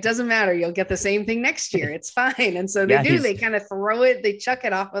 it doesn't matter. You'll get the same thing next year. It's fine. And so they kind of throw it, they chuck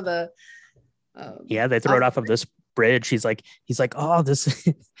it off of the, they throw it off of this bridge. He's like, oh, this,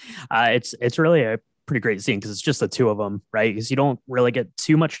 it's really a pretty great scene, because it's just the two of them, right? Because you don't really get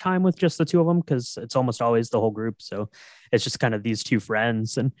too much time with just the two of them, because it's almost always the whole group. So it's just kind of these two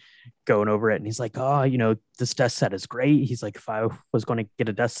friends and going over it. And he's like, oh, this desk set is great. He's like, if I was going to get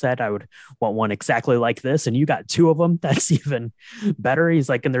a desk set, I would want one exactly like this. And you got two of them. That's even better. He's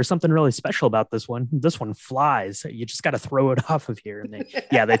like, and there's something really special about this one. This one flies. You just got to throw it off of here. And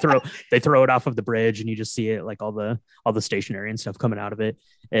they throw it off of the bridge, and you just see it, like all the stationery and stuff coming out of it.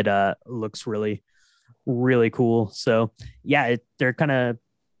 It looks really, really cool. So yeah, they're kind of,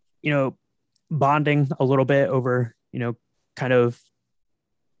 bonding a little bit over, kind of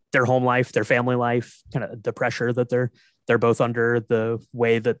their home life, their family life, kind of the pressure that they're both under, the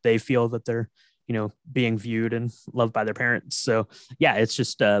way that they feel that they're, being viewed and loved by their parents. So yeah, it's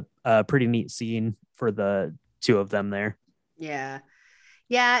just a pretty neat scene for the two of them there. Yeah.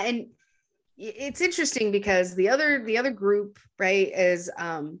 Yeah. And it's interesting because the other group, right, is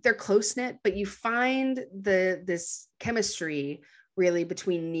they're close knit, but you find this chemistry really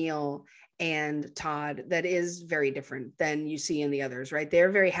between Neil and Todd that is very different than you see in the others, right?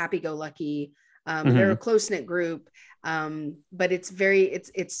 They're very happy-go-lucky. They're a close-knit group, but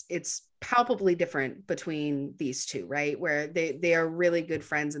it's palpably different between these two, right? Where they are really good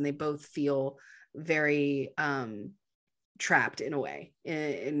friends, and they both feel very trapped in a way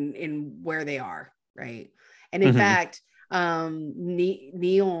in where they are, right? And in fact,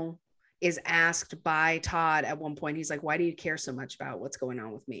 Neil is asked by Todd at one point. He's like, "Why do you care so much about what's going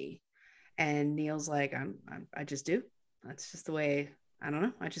on with me?" And Neil's like, I just do. That's just the way, I don't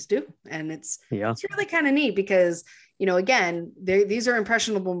know. I just do. And it's really kind of neat because, again, these are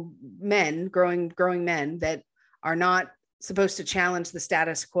impressionable men, growing men that are not supposed to challenge the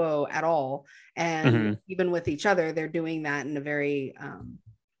status quo at all. And even with each other, they're doing that in a very,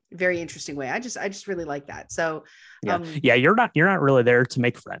 very interesting way. I just really like that. So you're not really there to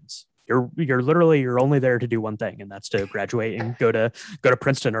make friends. You're only there to do one thing, and that's to graduate and go to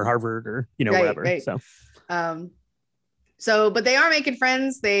Princeton or Harvard or whatever. Right. So, but they are making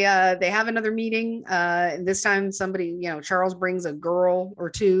friends. They have another meeting. And this time somebody, Charles brings a girl or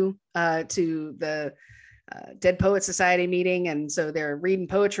two to the Dead Poet Society meeting. And so they're reading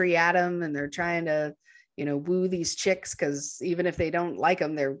poetry at him, and they're trying to, woo these chicks, because even if they don't like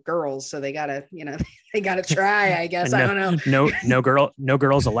them, they're girls. So they gotta, they gotta try, I guess. I don't know. No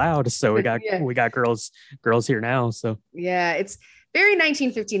girls allowed. So we got girls here now. So yeah, it's very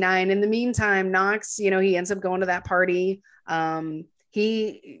 1959. In the meantime, Knox, he ends up going to that party. Somebody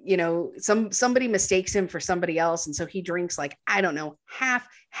mistakes him for somebody else. And so he drinks like, I don't know, half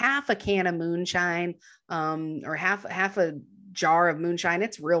a can of moonshine, or half a jar of moonshine.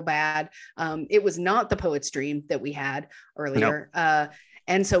 It's real bad. It was not the Poet's Dream that we had earlier. Nope.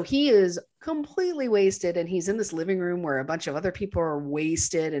 And so he is completely wasted, and he's in this living room where a bunch of other people are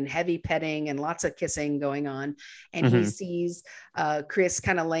wasted, and heavy petting and lots of kissing going on. And he sees Chris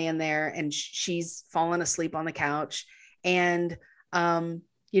kind of laying there, and she's fallen asleep on the couch. And,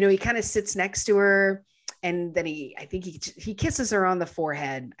 he kind of sits next to her, and then I think he kisses her on the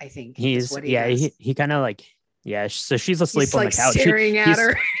forehead. I think he kind of like, so she's asleep on the couch, staring at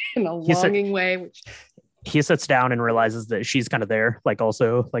her in a longing way. He sits down and realizes that she's kind of there, like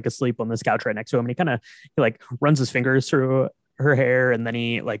also like asleep on this couch right next to him. And he like runs his fingers through her hair, and then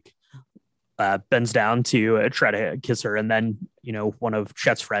he like bends down to try to kiss her. And then, one of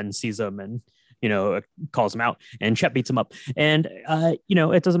Chet's friends sees him and, calls him out, and Chet beats him up. And,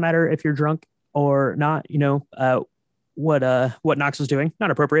 it doesn't matter if you're drunk or not, what Knox was doing,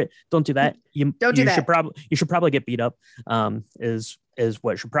 not appropriate. Don't do that. You should probably get beat up, is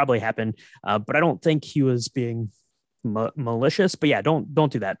what should probably happen. But I don't think he was being malicious, but yeah, don't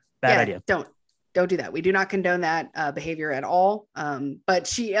do that. Bad idea. Don't do that. We do not condone that behavior at all. But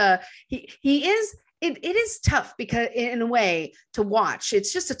he is, it is tough, because in a way to watch,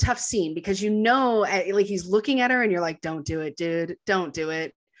 it's just a tough scene, because like he's looking at her and you're like, don't do it, dude, don't do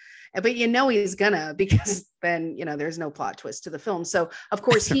it. But he's gonna, because then there's no plot twist to the film. So of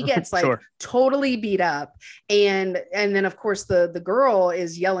course he gets like totally beat up, and then of course the girl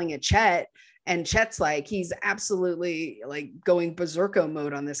is yelling at Chet, and Chet's like, he's absolutely like going berserko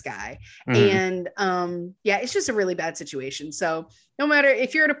mode on this guy. And it's just a really bad situation. So no matter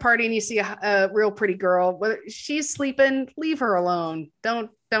if you're at a party and you see a real pretty girl, whether she's sleeping, leave her alone. Don't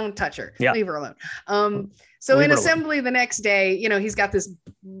touch her. Leave her alone. So in assembly the next day, he's got this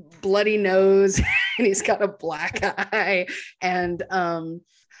bloody nose and he's got a black eye. And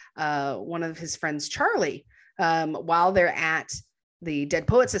one of his friends, Charlie, while they're at the Dead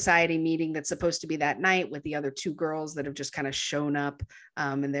Poet Society meeting that's supposed to be that night with the other two girls that have just kind of shown up,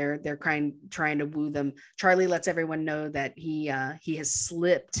 and they're trying to woo them, Charlie lets everyone know that he has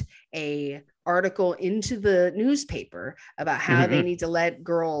slipped a article into the newspaper about how they need to let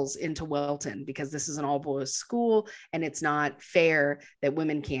girls into Welton, because this is an all boys school and it's not fair that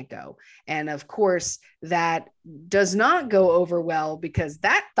women can't go. And of course that does not go over well, because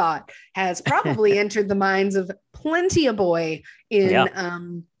that thought has probably entered the minds of plenty of boy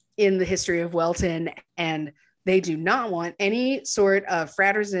in the history of Welton, and they do not want any sort of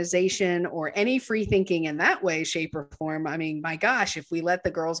fraternization or any free thinking in that way, shape, or form. I mean, my gosh, if we let the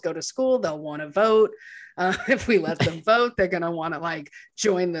girls go to school, they'll want to vote. If we let them vote, they're going to want to like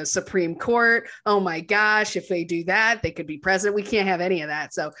join the Supreme Court. Oh my gosh, if they do that, they could be president. We can't have any of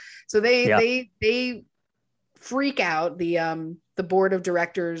that. So they freak out. The board of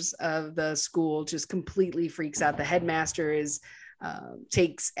directors of the school just completely freaks out. The headmaster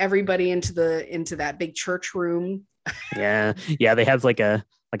takes everybody into that big church room. They have like a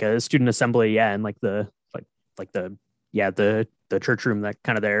student assembly, and like the church room that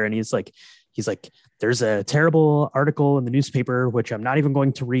kind of there. And he's like, there's a terrible article in the newspaper, which I'm not even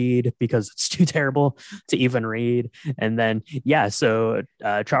going to read because it's too terrible to even read. And then, so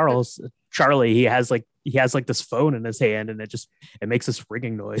Charlie, he has like this phone in his hand, and it makes this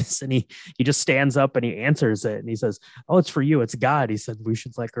ringing noise, and he just stands up and he answers it, and he says, "Oh, it's for you. It's God." He said, "We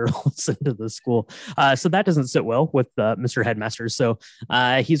should let girls into the school." So that doesn't sit well with Mr. Headmaster. So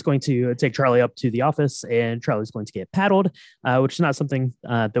he's going to take Charlie up to the office, and Charlie's going to get paddled, which is not something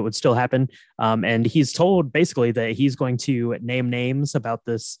that would still happen. And he's told basically that he's going to name names about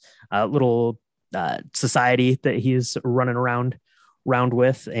this little society that he's running around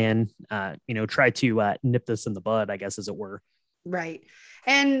with, and try to nip this in the bud, I guess, as it were. Right.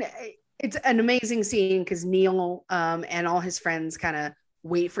 And it's an amazing scene because Neil and all his friends kind of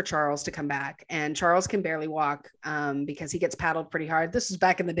wait for Charles to come back, and Charles can barely walk because he gets paddled pretty hard. This was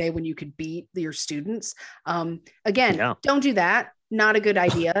back in the day when you could beat your students. Don't do that. Not a good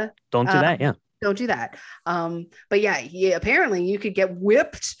idea. Don't do that. Yeah. don't do that. But yeah, apparently you could get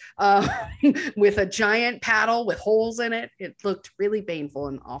whipped with a giant paddle with holes in it. It looked really painful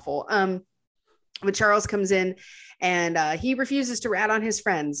and awful. But Charles comes in and he refuses to rat on his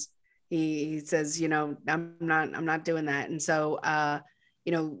friends. He says, you know, I'm not doing that. And so,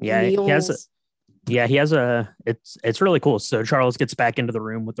 you know, it's really cool. So Charles gets back into the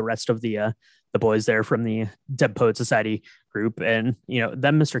room with the rest of the boys there from the Dead Poet Society group. And, you know,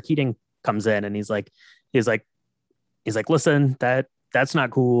 then Mr. Keating comes in and he's like, listen, that's not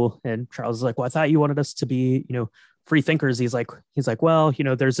cool. And Charles is like, well, I thought you wanted us to be, you know, free thinkers. He's like, well, you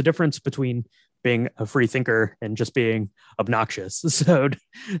know, there's a difference between being a free thinker and just being obnoxious. So,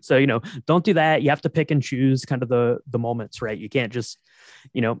 you know, don't do that. You have to pick and choose kind of the moments, right? You can't just,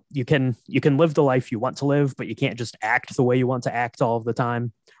 you know, you can live the life you want to live, but you can't just act the way you want to act all of the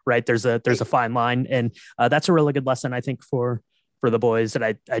time. Right. There's a fine line. And that's a really good lesson, I think, for the boys. And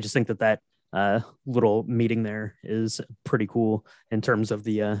I just think that little meeting there is pretty cool in terms of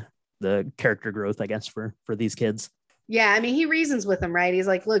the character growth, I guess, for these kids. Yeah. I mean, he reasons with them, right? He's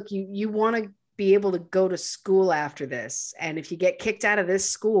like, look, you want to be able to go to school after this. And if you get kicked out of this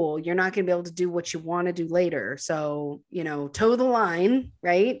school, you're not going to be able to do what you want to do later. So, you know, toe the line,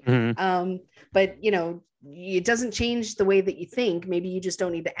 right? Mm-hmm. But, you know, it doesn't change the way that you think. Maybe you just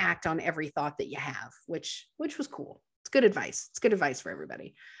don't need to act on every thought that you have, which was cool. It's good advice. It's good advice for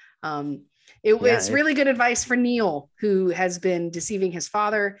everybody. It's really good advice for Neil, who has been deceiving his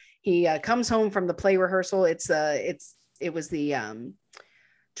father. He comes home from the play rehearsal. It was the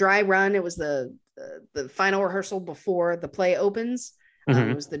dry run. It was the final rehearsal before the play opens.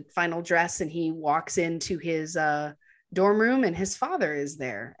 Mm-hmm. It was the final dress, and he walks into his dorm room, and his father is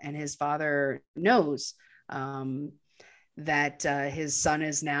there, and his father knows that his son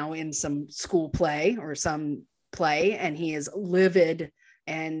is now in some school play or some play, and he is livid,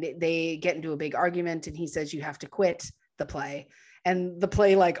 and they get into a big argument, and he says, you have to quit the play. And the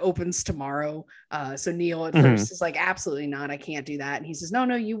play like opens tomorrow. So Neil at first is like, absolutely not. I can't do that. And he says, no,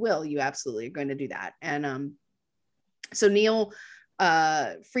 you will. You absolutely are going to do that. And so Neil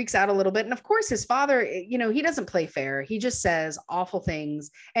freaks out a little bit. And of course, his father, you know, he doesn't play fair. He just says awful things.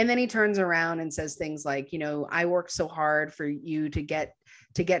 And then he turns around and says things like, you know, I worked so hard for you to get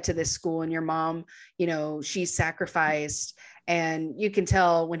to this school, and your mom, you know, she's sacrificed. And you can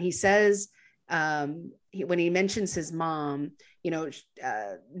tell when he says, when he mentions his mom, you know,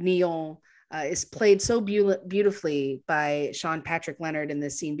 Neil is played so beautifully by Sean Patrick Leonard in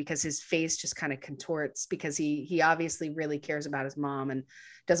this scene, because his face just kind of contorts, because he obviously really cares about his mom and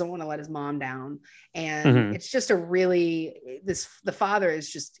doesn't want to let his mom down. And it's just the father is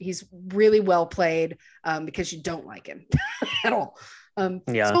just, he's really well played, because you don't like him at all.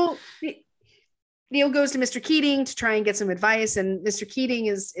 So Neil goes to Mr. Keating to try and get some advice, and Mr. Keating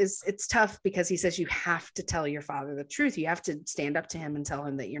it's tough, because he says you have to tell your father the truth. You have to stand up to him and tell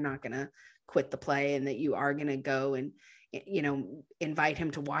him that you're not going to quit the play, and that you are going to go and, you know, invite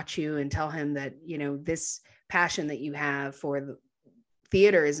him to watch you, and tell him that, you know, this passion that you have for the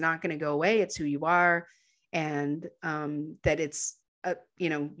theater is not going to go away. It's who you are. And that it's, you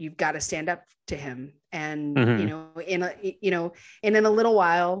know, you've got to stand up to him. And, you know, in a little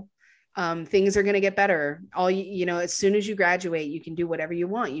while, things are going to get better. You know, as soon as you graduate, you can do whatever you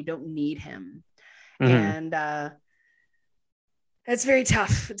want. You don't need him. And it's very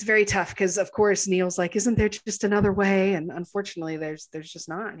tough. It's very tough, because of course Neil's like, isn't there just another way? And unfortunately there's just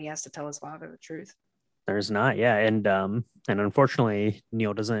not, and he has to tell his father the truth. There's not. Yeah. And unfortunately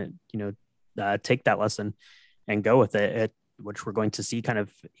Neil doesn't, you know, take that lesson and go with it, which we're going to see kind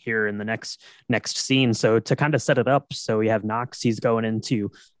of here in the next scene. So to kind of set it up, so we have Knox, he's going into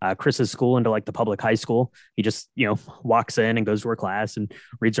Chris's school, into like the public high school. He just, you know, walks in and goes to her class and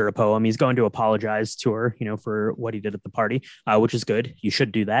reads her a poem. He's going to apologize to her, you know, for what he did at the party, which is good. You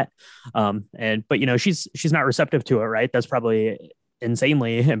should do that. But you know, she's not receptive to it, right? That's probably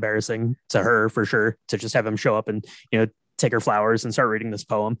insanely embarrassing to her, for sure, to just have him show up and, you know, take her flowers and start reading this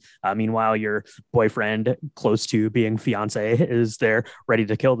poem. Meanwhile, your boyfriend, close to being fiance, is there ready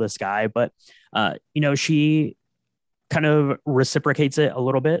to kill this guy. But, you know, she kind of reciprocates it a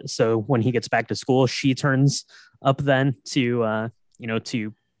little bit. So when he gets back to school, she turns up then to, you know,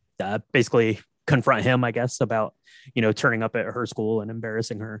 to basically confront him, I guess, about, you know, turning up at her school and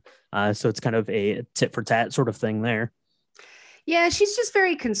embarrassing her. So it's kind of a tit for tat sort of thing there. Yeah, she's just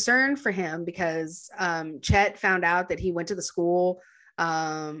very concerned for him, because Chet found out that he went to the school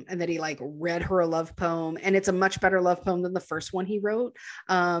and that he like read her a love poem, and it's a much better love poem than the first one he wrote.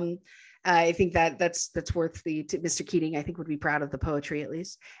 I think that's worth Mr. Keating, I think, would be proud of the poetry, at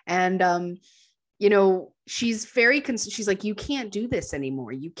least. And she's she's like, you can't do this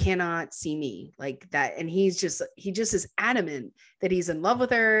anymore. You cannot see me like that. And he just is adamant that he's in love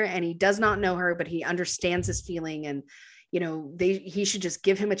with her and he does not know her, but he understands this feeling. And, he should just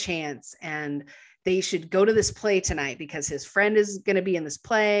give him a chance, and they should go to this play tonight because his friend is going to be in this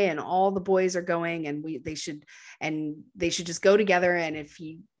play and all the boys are going, and they should just go together. And if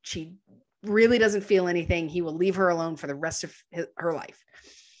she really doesn't feel anything, he will leave her alone for the rest of her life.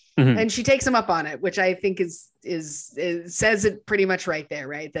 Mm-hmm. And she takes him up on it, which I think is says it pretty much right there,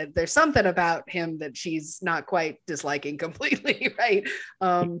 right? That there's something about him that she's not quite disliking completely, right?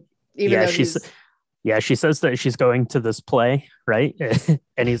 She says that she's going to this play, right?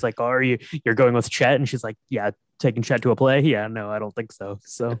 And he's like, "Oh, you're going with Chet?" And she's like, "Yeah, taking Chet to a play? Yeah, no, I don't think so."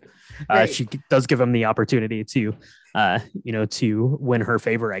 So right. She does give him the opportunity to to win her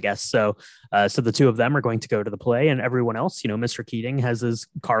favor, I guess. So the two of them are going to go to the play, and everyone else, Mr. Keating has his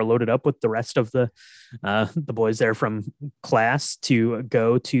car loaded up with the rest of the boys there from class to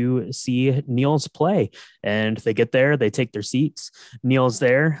go to see Neil's play. And they get there, they take their seats. Neil's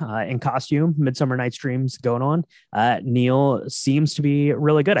there in costume, Midsummer Night's Dream's going on. Neil seems to be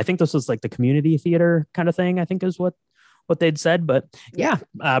really good. I think this was like the community theater kind of thing, I think is what they'd said, but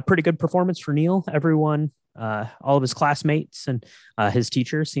pretty good performance for Neil. Everyone, all of his classmates and his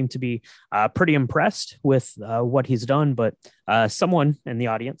teachers seem to be pretty impressed with what he's done, but someone in the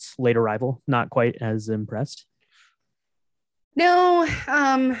audience, late arrival, not quite as impressed. No,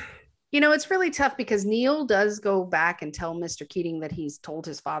 it's really tough because Neil does go back and tell Mr. Keating that he's told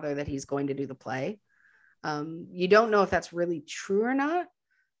his father that he's going to do the play. You don't know if that's really true or not,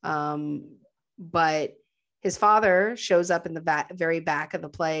 but his father shows up in the very back of the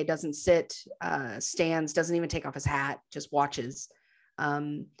play, doesn't sit, stands, doesn't even take off his hat, just watches.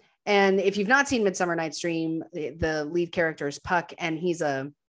 And if you've not seen Midsummer Night's Dream, the lead character is Puck, and he's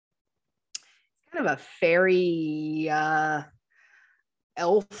kind of a fairy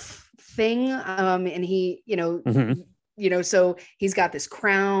elf thing. And he, mm-hmm. So he's got this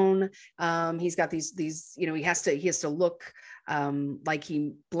crown. He's got these, he has to look like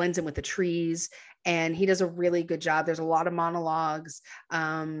he blends in with the trees. And he does a really good job. There's a lot of monologues.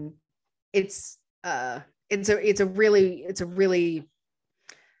 It's a really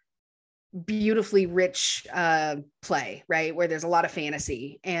beautifully rich play, right? Where there's a lot of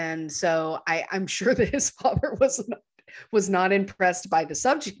fantasy. And so I'm sure that his father was not impressed by the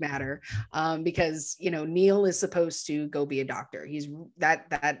subject matter, because Neil is supposed to go be a doctor. He's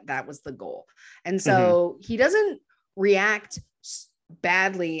that was the goal. And so mm-hmm. he doesn't react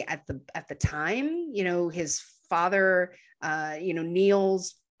badly at the time. His father,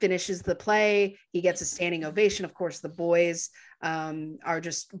 Niels finishes the play. He gets a standing ovation. Of course, the boys are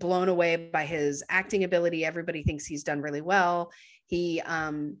just blown away by his acting ability. Everybody thinks he's done really well. He's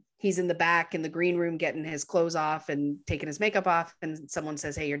in the back in the green room getting his clothes off and taking his makeup off, and someone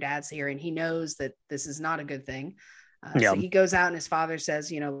says, "Hey, your dad's here," and he knows that this is not a good thing. So he goes out, and his father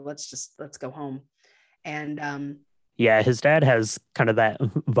says, let's go home. And his dad has kind of that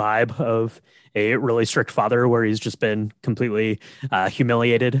vibe of a really strict father where he's just been completely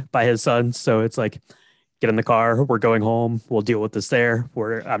humiliated by his son. So it's like, get in the car, we're going home, we'll deal with this there.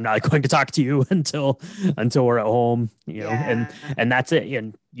 I'm not going to talk to you until we're at home, and that's it.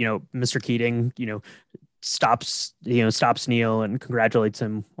 And, Mr. Keating, stops Neil and congratulates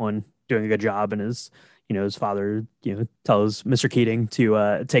him on doing a good job. And his father, tells Mr. Keating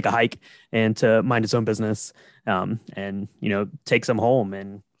to take a hike and to mind his own business, and, takes him home.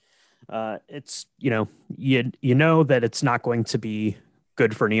 And it's, that it's not going to be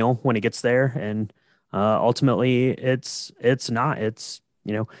good for Neil when he gets there. And ultimately it's not. It's,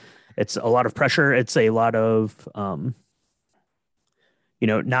 it's a lot of pressure. It's a lot of,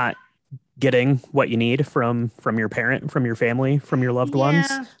 not getting what you need from your parent, from your family, from your loved ones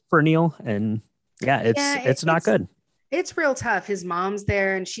for Neil. And it's not good. It's real tough. His mom's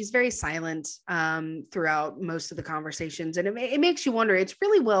there and she's very silent throughout most of the conversations. And it makes you wonder. It's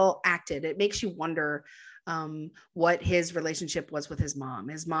really well acted. It makes you wonder what his relationship was with his mom.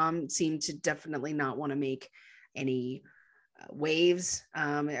 His mom seemed to definitely not want to make any waves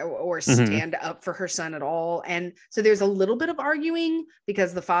or stand up for her son at all. And so there's a little bit of arguing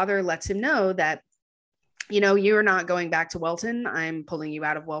because the father lets him know that, you're not going back to Welton. I'm pulling you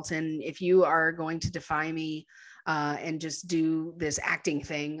out of Welton. If you are going to defy me and just do this acting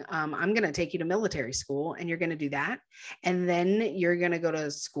thing, I'm going to take you to military school and you're going to do that. And then you're going to go to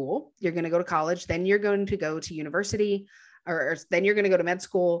school. You're going to go to college. Then you're going to go to university. or then you're going to go to med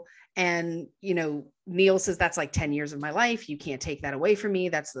school. And, you know, Neil says, that's like 10 years of my life. You can't take that away from me.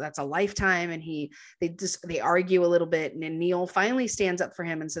 That's a lifetime. And they argue a little bit. And then Neil finally stands up for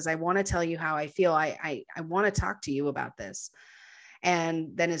him and says, I want to tell you how I feel. I want to talk to you about this. And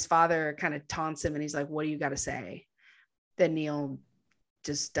then his father kind of taunts him and he's like, what do you got to say? Then Neil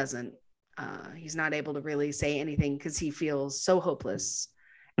just doesn't, he's not able to really say anything because he feels so hopeless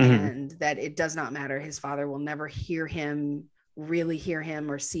and that it does not matter. His father will never really hear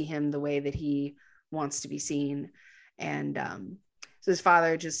him or see him the way that he wants to be seen. And so his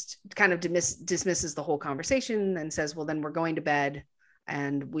father just kind of dismisses the whole conversation and says, well, then we're going to bed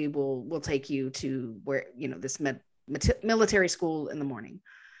and we'll take you to where, you know, this military school in the morning.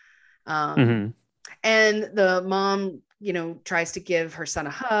 And the mom, you know, tries to give her son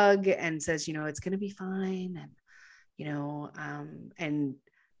a hug and says, you know, it's going to be fine. And, you know, and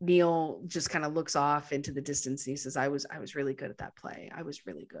Neil just kind of looks off into the distance. And he says, I was really good at that play. I was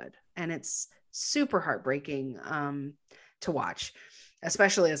really good. And it's super heartbreaking to watch,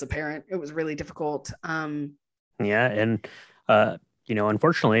 especially as a parent. It was really difficult. Yeah. And, you know,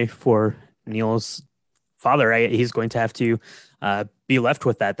 unfortunately for Neil's father, he's going to have to be left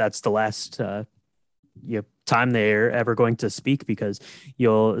with that. That's the last time they're ever going to speak, because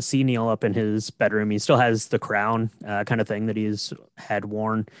you'll see Neil up in his bedroom. He still has the crown kind of thing that he's had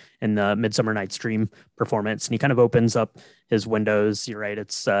worn in the Midsummer Night's Dream performance. And he kind of opens up his windows. You're right.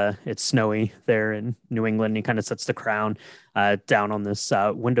 It's snowy there in New England. He kind of sets the crown down on this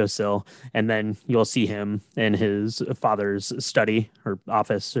windowsill. And then you'll see him in his father's study or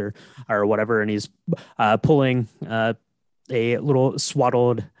office or whatever. And he's pulling a little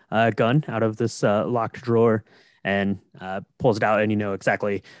swaddled gun out of this locked drawer and pulls it out, and you know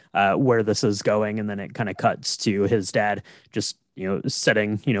exactly where this is going. And then it kind of cuts to his dad just, you know,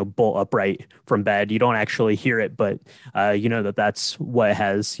 sitting, you know, bolt upright from bed. You don't actually hear it, but you know that's what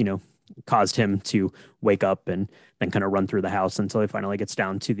has, you know, caused him to wake up and then kind of run through the house until he finally gets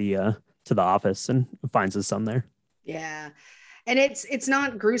down to the office and finds his son there. Yeah. And it's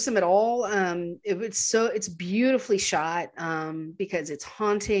not gruesome at all. It's beautifully shot because it's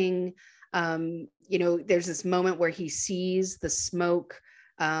haunting. You know, there's this moment where he sees the smoke.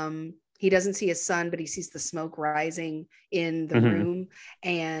 He doesn't see his son, but he sees the smoke rising in the room,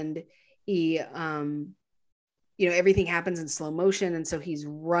 and he, you know, everything happens in slow motion. And so he's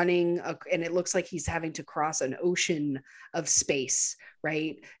running and it looks like he's having to cross an ocean of space,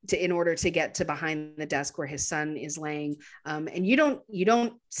 right? In order to get to behind the desk where his son is laying. And you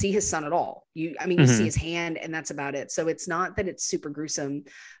don't see his son at all. You see his hand and that's about it. So it's not that it's super gruesome,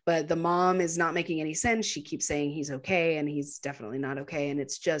 but the mom is not making any sense. She keeps saying he's okay, and he's definitely not okay. And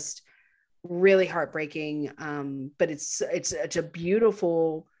it's just really heartbreaking. But it's a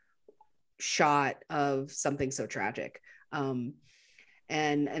beautiful shot of something so tragic. And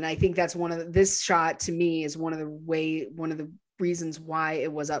I think that's this shot to me is one of the reasons why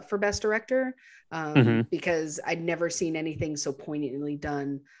it was up for Best Director, because I'd never seen anything so poignantly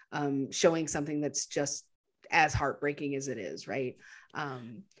done, showing something that's just as heartbreaking as it is, right?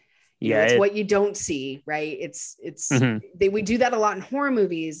 It's what you don't see, right? We do that a lot in horror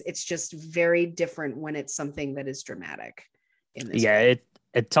movies. It's just very different when it's something that is dramatic in this way.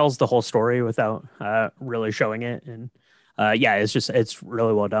 It tells the whole story without really showing it. And it's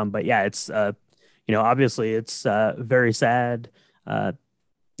really well done. But yeah, it's, you know, obviously it's very sad,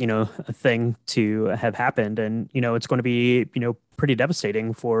 you know, a thing to have happened. And, you know, it's going to be, you know, pretty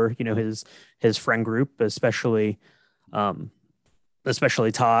devastating for, you know, his friend group, especially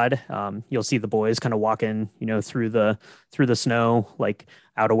Todd. You'll see the boys kind of walking, you know, through the snow, like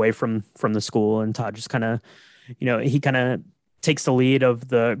out away from the school. And Todd just kind of, you know, he kind of takes the lead of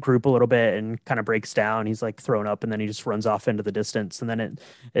the group a little bit and kind of breaks down. He's like thrown up, and then he just runs off into the distance. And then it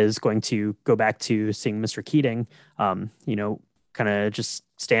is going to go back to seeing Mr. Keating, you know, kind of just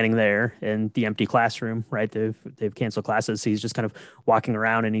standing there in the empty classroom, right? They've canceled classes. So he's just kind of walking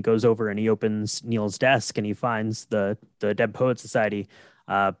around, and he goes over and he opens Neil's desk and he finds the Dead Poets Society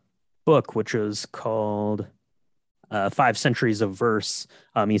book, which was called 5 Centuries of Verse.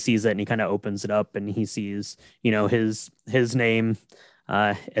 He sees it and he kind of opens it up, and he sees, you know, his name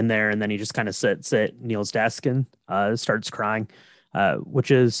in there. And then he just kind of sits at Neil's desk and starts crying, which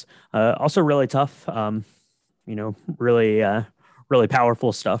is also really tough. You know, really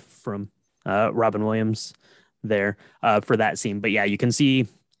powerful stuff from Robin Williams there for that scene. But yeah, you can see,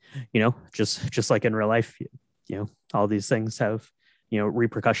 you know, just like in real life, you know, all these things have, you know,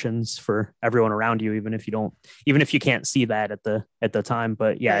 repercussions for everyone around you, even if you can't see that at the time.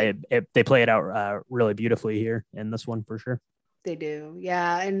 But yeah, right. They play it out really beautifully here in this one for sure. They do.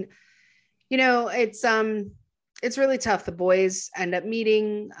 Yeah. And, you know, it's, it's really tough. The boys end up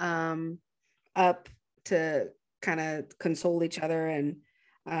meeting up to kind of console each other. And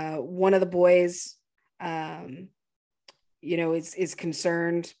one of the boys, is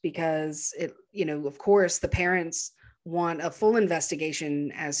concerned because of course, the parents want a full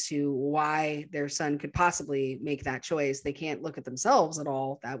investigation as to why their son could possibly make that choice. They can't look at themselves at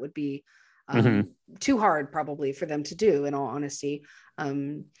all. That would be too hard probably for them to do, in all honesty.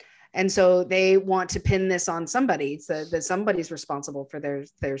 And so they want to pin this on somebody, so that somebody's responsible for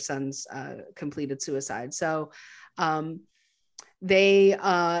their son's completed suicide. So they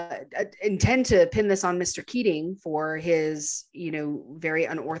intend to pin this on Mr. Keating for his, very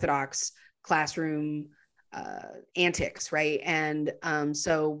unorthodox classroom antics, right? And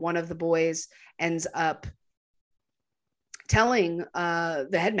so one of the boys ends up telling the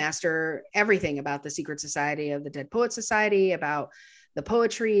headmaster everything about the secret society of the Dead Poets Society, about the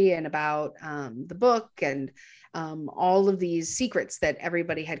poetry, and about the book, and all of these secrets that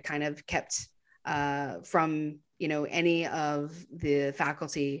everybody had kind of kept from any of the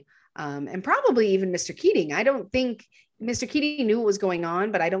faculty, and probably even Mr. Keating. I don't think Mr. Keating knew what was going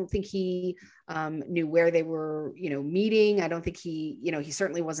on, but I don't think he knew where they were, meeting. I don't think he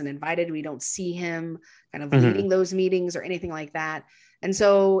certainly wasn't invited. We don't see him kind of leading those meetings or anything like that. And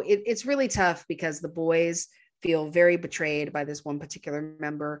so it's really tough because the boys feel very betrayed by this one particular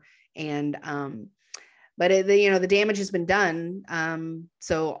member. And, but the damage has been done.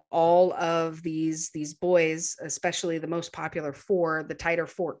 So all of these boys, especially the most popular four, the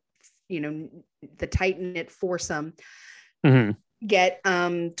tight-knit foursome, get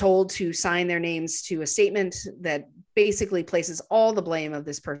told to sign their names to a statement that basically places all the blame of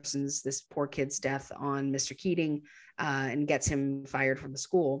this poor kid's death on Mr. Keating, and gets him fired from the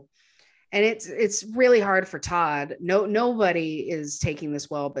school. And it's really hard for Todd. Nobody is taking this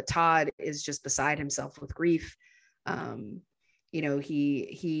well, but Todd is just beside himself with grief.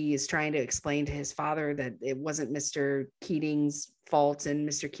 He is trying to explain to his father that it wasn't Mr. Keating's fault, and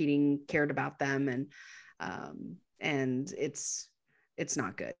Mr. Keating cared about them, and it's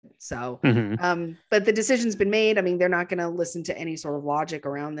not good. So, but the decision's been made. I mean, they're not going to listen to any sort of logic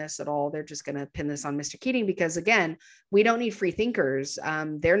around this at all. They're just going to pin this on Mr. Keating because, again, we don't need free thinkers.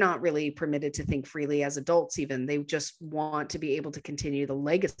 They're not really permitted to think freely as adults even. They just want to be able to continue the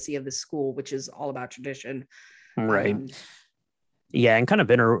legacy of the school, which is all about tradition. Right. Yeah, and kind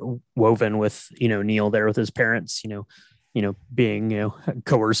of interwoven with, Neil there with his parents, being,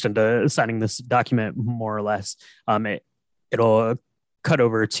 coerced into signing this document more or less. It'll cut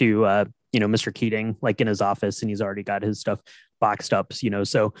over to, Mr. Keating, like in his office, and he's already got his stuff boxed up,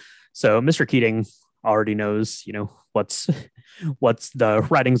 so Mr. Keating already knows, what's the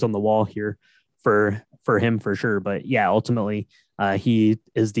writings on the wall here for him for sure. But yeah, ultimately, he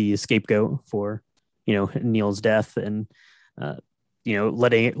is the scapegoat for, Neil's death, and,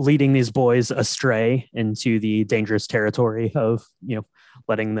 leading these boys astray into the dangerous territory of,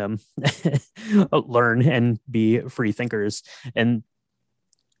 letting them learn and be free thinkers. And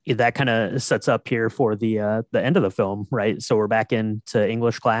that kind of sets up here for the end of the film, right? So we're back into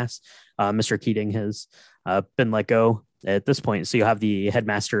English class. Mr. Keating has been let go at this point. So you have the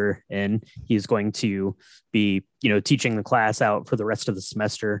headmaster, and he's going to be, teaching the class out for the rest of the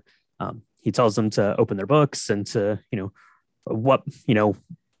semester. He tells them to open their books and to,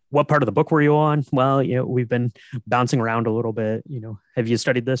 what part of the book were you on? Well, we've been bouncing around a little bit. Have you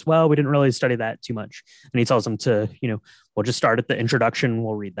studied this? Well, we didn't really study that too much. And he tells them to, we'll just start at the introduction.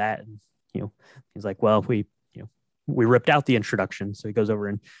 We'll read that. And, he's like, well, we ripped out the introduction. So he goes over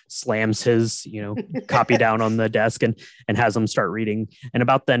and slams his, copy down on the desk and has them start reading. And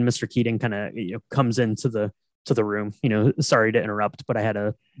about then, Mr. Keating kind of, comes into the room, sorry to interrupt, but I had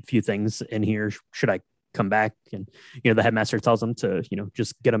a few things in here. Should I come back? And the headmaster tells him to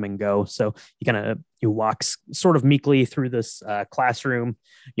just get him and go. So he walks sort of meekly through this classroom.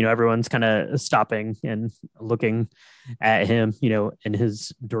 Everyone's kind of stopping and looking at him in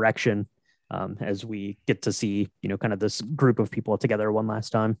his direction, as we get to see kind of this group of people together one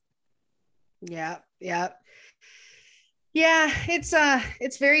last time. Yeah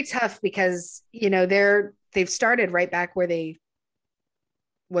It's very tough because they've started right back where they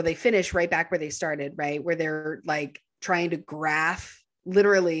finish right back where they started, right? Where they're like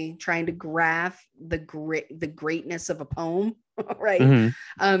literally trying to graph the greatness of a poem, right?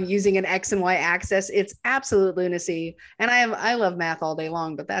 Using an X and Y axis. It's absolute lunacy. And I love math all day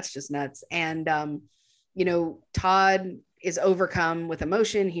long, but that's just nuts. And, Todd is overcome with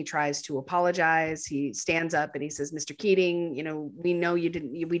emotion. He tries to apologize. He stands up and he says, Mr. Keating, we know we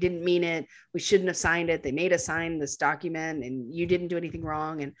didn't mean it. We shouldn't have signed it. They made us sign this document and you didn't do anything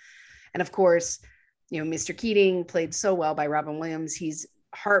wrong. And of course, Mr. Keating, played so well by Robin Williams, he's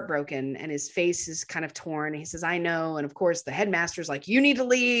heartbroken and his face is kind of torn. He says, I know. And of course the headmaster's like, you need to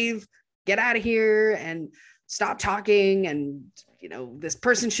leave, get out of here and stop talking. And, this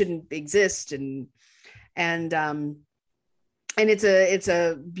person shouldn't exist. And it's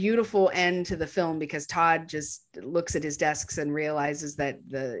a beautiful end to the film because Todd just looks at his desks and realizes that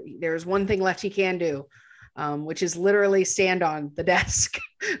there's one thing left he can do, which is literally stand on the desk.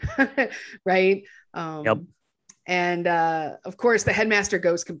 Right. Yep. And of course, the headmaster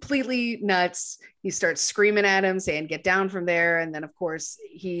goes completely nuts. He starts screaming at him, saying, get down from there. And then, of course,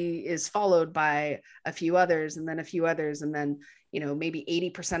 he is followed by a few others and then a few others. And then,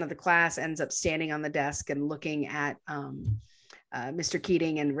 maybe 80% of the class ends up standing on the desk and looking at Mr.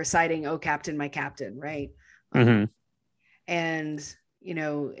 Keating and reciting, "Oh, Captain, my Captain," right? Mm-hmm. And,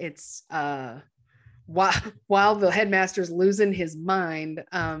 it's while the headmaster's losing his mind,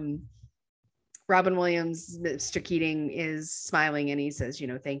 Robin Williams, Mr. Keating, is smiling and he says,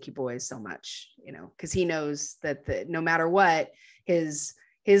 thank you boys so much, because he knows that no matter what, his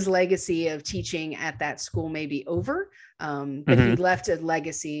legacy of teaching at that school may be over. But he left a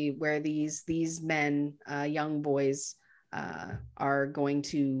legacy where these men, young boys, are going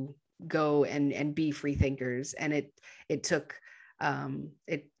to go and be free thinkers. And it took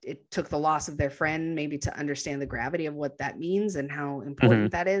the loss of their friend maybe to understand the gravity of what that means and how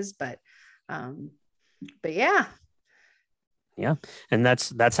important that is. But yeah. And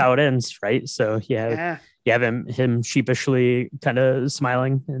that's how it ends. Right. So you have him sheepishly kind of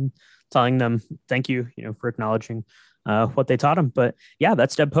smiling and telling them, thank you, for acknowledging what they taught him. But yeah,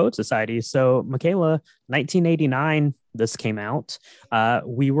 that's Dead Poet Society. So Michaela, 1989, this came out.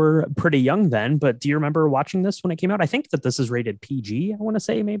 We were pretty young then, but do you remember watching this when it came out? I think that this is rated PG. I want to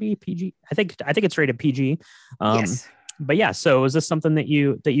say maybe PG. I think it's rated PG. Yes. But yeah, so is this something that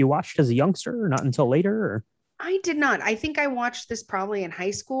you watched as a youngster or not until later? Or? I did not. I think I watched this probably in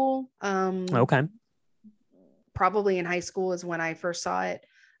high school. Okay. Probably in high school is when I first saw it.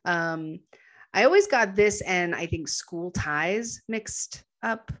 I always got this and I think School Ties mixed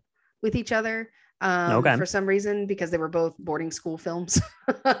up with each other for some reason, because they were both boarding school films.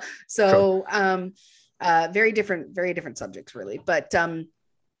 So very different subjects really. But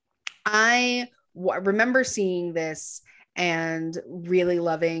I remember seeing this and really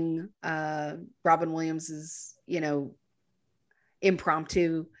loving Robin Williams's,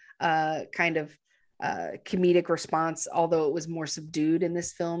 impromptu kind of comedic response, although it was more subdued in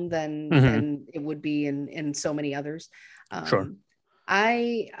this film than it would be in so many others. Sure.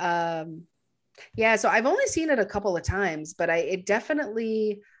 So I've only seen it a couple of times, but it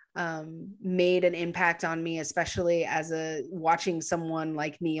definitely made an impact on me, especially as watching someone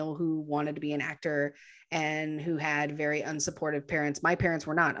like Neil who wanted to be an actor and who had very unsupportive parents. My parents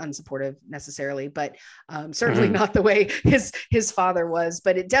were not unsupportive necessarily, but certainly not the way his father was.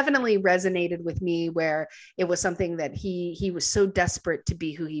 But it definitely resonated with me, where it was something that he was so desperate to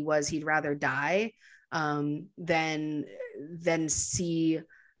be who he was, he'd rather die than see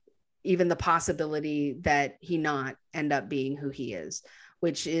even the possibility that he not end up being who he is,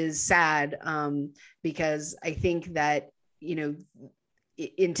 which is sad, because I think that,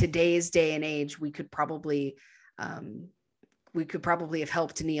 in today's day and age, we could probably have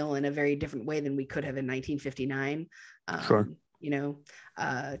helped Neil in a very different way than we could have in 1959. Sure.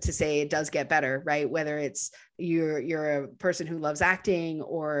 To say it does get better, right? Whether it's you're a person who loves acting,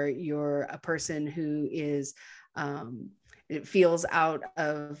 or you're a person who is, it feels out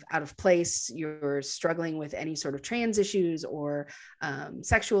of place, you're struggling with any sort of trans issues or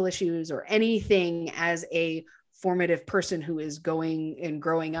sexual issues or anything as a formative person who is going and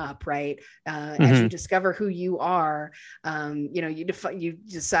growing up, right? As you discover who you are, you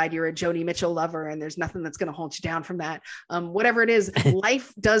decide you're a Joni Mitchell lover, and there's nothing that's going to hold you down from that. Whatever it is,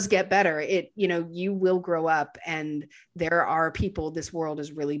 life does get better. You will grow up, and there are people, this world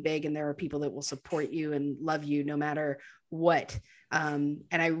is really big, and there are people that will support you and love you no matter what. And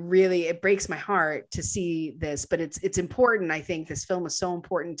it breaks my heart to see this, but it's important. I think this film is so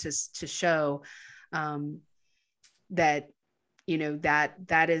important to show, that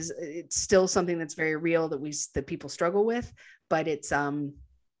it's still something that's very real that people struggle with, but it's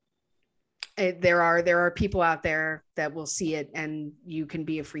there are people out there that will see it, and you can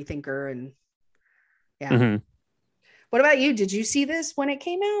be a free thinker. And What about you? Did you see this when it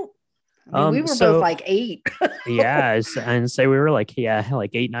came out? We were both like 8. Yeah, and say we were like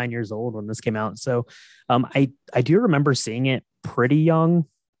 8, 9 years old when this came out. So I do remember seeing it pretty young.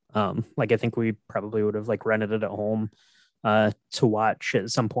 I think we probably would have rented it at home to watch at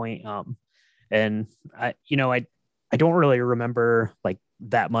some point. And I I don't really remember like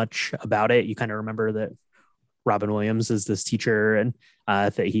that much about it. You kind of remember that Robin Williams is this teacher, and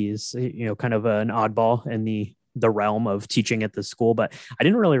that he's, you know, kind of an oddball in the realm of teaching at the school. But I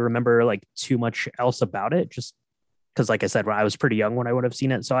didn't really remember like too much else about it, just because, like I said, when I was pretty young when I would have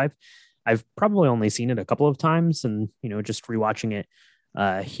seen it. So I've probably only seen it a couple of times, and, you know, just rewatching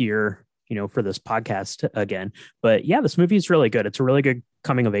it here, you know, for this podcast again. But yeah, this movie is really good. It's a really good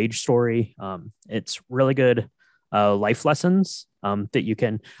coming of age story. It's really good life lessons that you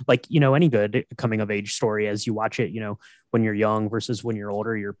can, like, you know, any good coming of age story, as you watch it, you know, when you're young versus when you're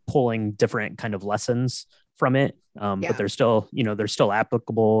older, you're pulling different kind of lessons from it. But they're still, you know, they're still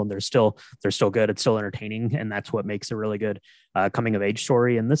applicable, and they're still good. It's still entertaining. And that's what makes a really good coming of age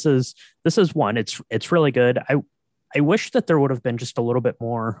story. And this is one. It's really good. I wish that there would have been just a little bit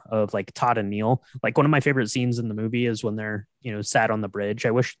more of like Todd and Neil. Like, one of my favorite scenes in the movie is when they're, you know, sat on the bridge.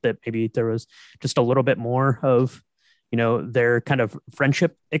 I wish that maybe there was just a little bit more of, you know, their kind of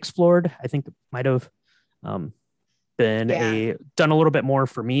friendship explored. I think it might have been done a little bit more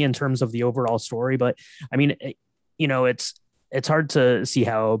for me in terms of the overall story. But I mean, you know, it's hard to see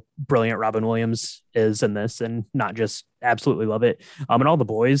how brilliant Robin Williams is in this and not just absolutely love it. And all the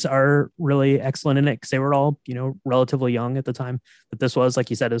boys are really excellent in it, because they were all, you know, relatively young at the time that this was. Like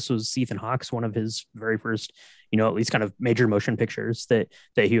you said, this was Ethan Hawke's one of his very first, you know, at least kind of major motion pictures that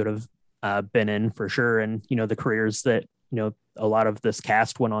he would have been in for sure. And, you know, the careers that, you know, a lot of this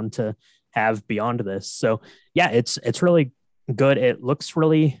cast went on to have beyond this. So yeah, it's really good. It looks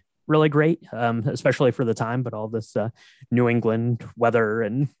really, really great, especially for the time, but all this New England weather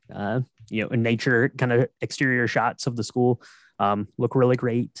and, you know, nature kind of exterior shots of the school look really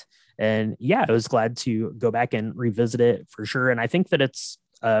great. And yeah, I was glad to go back and revisit it for sure. And I think that it's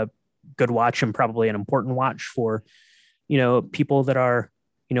a good watch, and probably an important watch for, you know, people that are,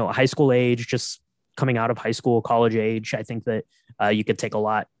 you know, high school age, just coming out of high school, college age. I think that you could take a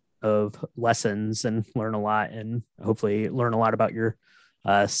lot of lessons and learn a lot, and hopefully learn a lot about your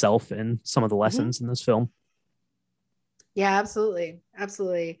self and some of the lessons in this film. Yeah, absolutely.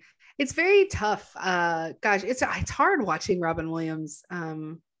 Absolutely. It's very tough. Gosh, it's hard watching Robin Williams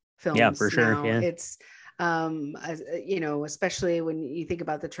films. Yeah, for sure. Now. Yeah. It's, you know, especially when you think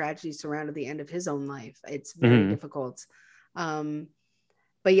about the tragedy surrounding the end of his own life, it's very difficult.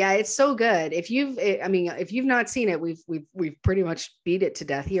 But yeah, it's so good. If you've not seen it, we've pretty much beat it to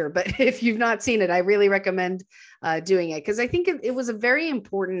death here. But if you've not seen it, I really recommend doing it, because I think it was a very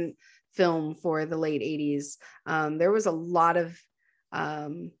important film for the late 80s. There was a lot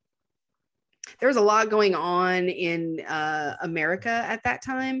going on in America at that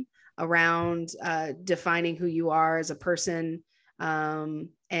time around defining who you are as a person, and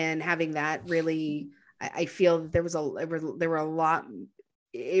having that really. I feel that there were a lot.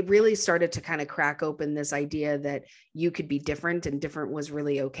 It really started to kind of crack open this idea that you could be different, and different was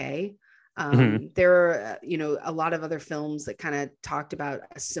really okay. There are, you know, a lot of other films that kind of talked about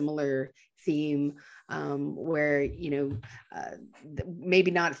a similar theme, where, you know,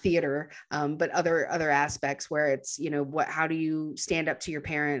 maybe not theater, but other aspects where it's, you know, how do you stand up to your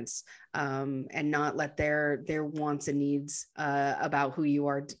parents, and not let their wants and needs about who you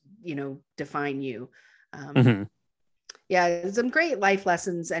are, you know, define you. Yeah, some great life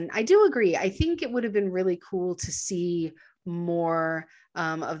lessons. And I do agree. I think it would have been really cool to see more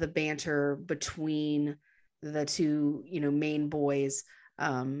of the banter between the two, you know, main boys.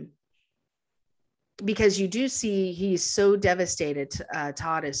 Because you do see he's so devastated.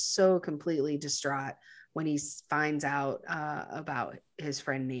 Todd is so completely distraught when he finds out about his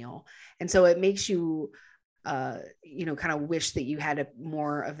friend Neil. And so it makes you, you know, kind of wish that you had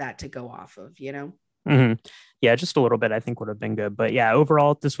more of that to go off of, you know? Yeah, just a little bit I think would have been good. But yeah,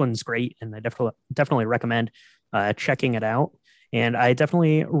 overall, this one's great. And I definitely recommend checking it out. And I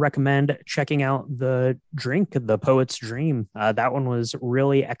definitely recommend checking out The Drink, The Poet's Dream. That one was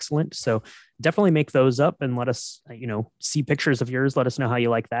really excellent. So definitely make those up and let us, you know, see pictures of yours. Let us know how you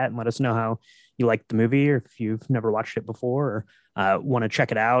like that, and let us know how you like the movie, or if you've never watched it before, or want to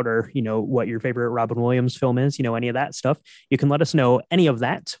check it out, or, you know, what your favorite Robin Williams film is, you know, any of that stuff. You can let us know any of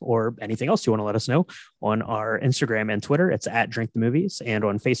that, or anything else you want to let us know, on our Instagram and Twitter. It's at Drink the Movies, and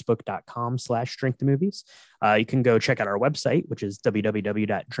on Facebook.com/Drink the Movies. You can go check out our website, which is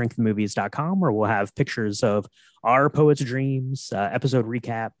www.drinkthemovies.com, where we'll have pictures of our Poet's Dreams, episode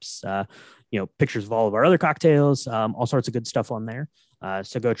recaps, you know, pictures of all of our other cocktails, all sorts of good stuff on there.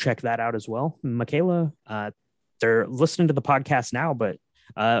 So go check that out as well. Michaela, they're listening to the podcast now, but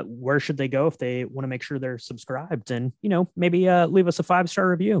where should they go if they want to make sure they're subscribed, and, you know, maybe leave us a 5-star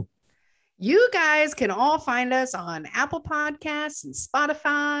review? You guys can all find us on Apple Podcasts and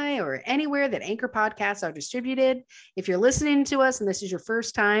Spotify or anywhere that Anchor podcasts are distributed. If you're listening to us and this is your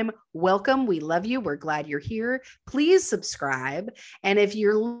first time, welcome. We love you. We're glad you're here. Please subscribe. And if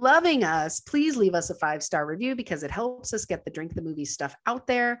you're loving us, please leave us a 5-star review because it helps us get the Drink the Movie stuff out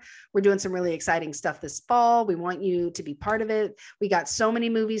there. We're doing some really exciting stuff this fall. We want you to be part of it. We got so many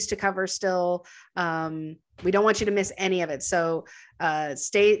movies to cover still. We don't want you to miss any of it. So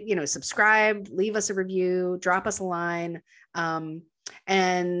subscribe, leave us a review, drop us a line.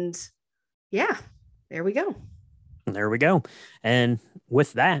 And yeah, there we go. There we go. And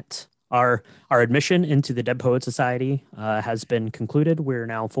with that, our admission into the Dead Poet Society has been concluded. We're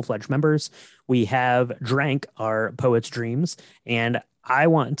now full-fledged members. We have drank our poet's dreams, and I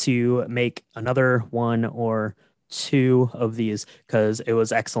want to make another one or two of these because it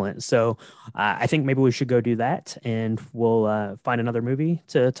was excellent. So I think maybe we should go do that, and we'll find another movie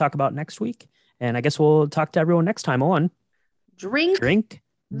to talk about next week. And I guess we'll talk to everyone next time on Drink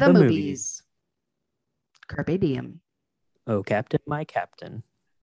the Movies. Carpe diem. Oh, Captain, my Captain.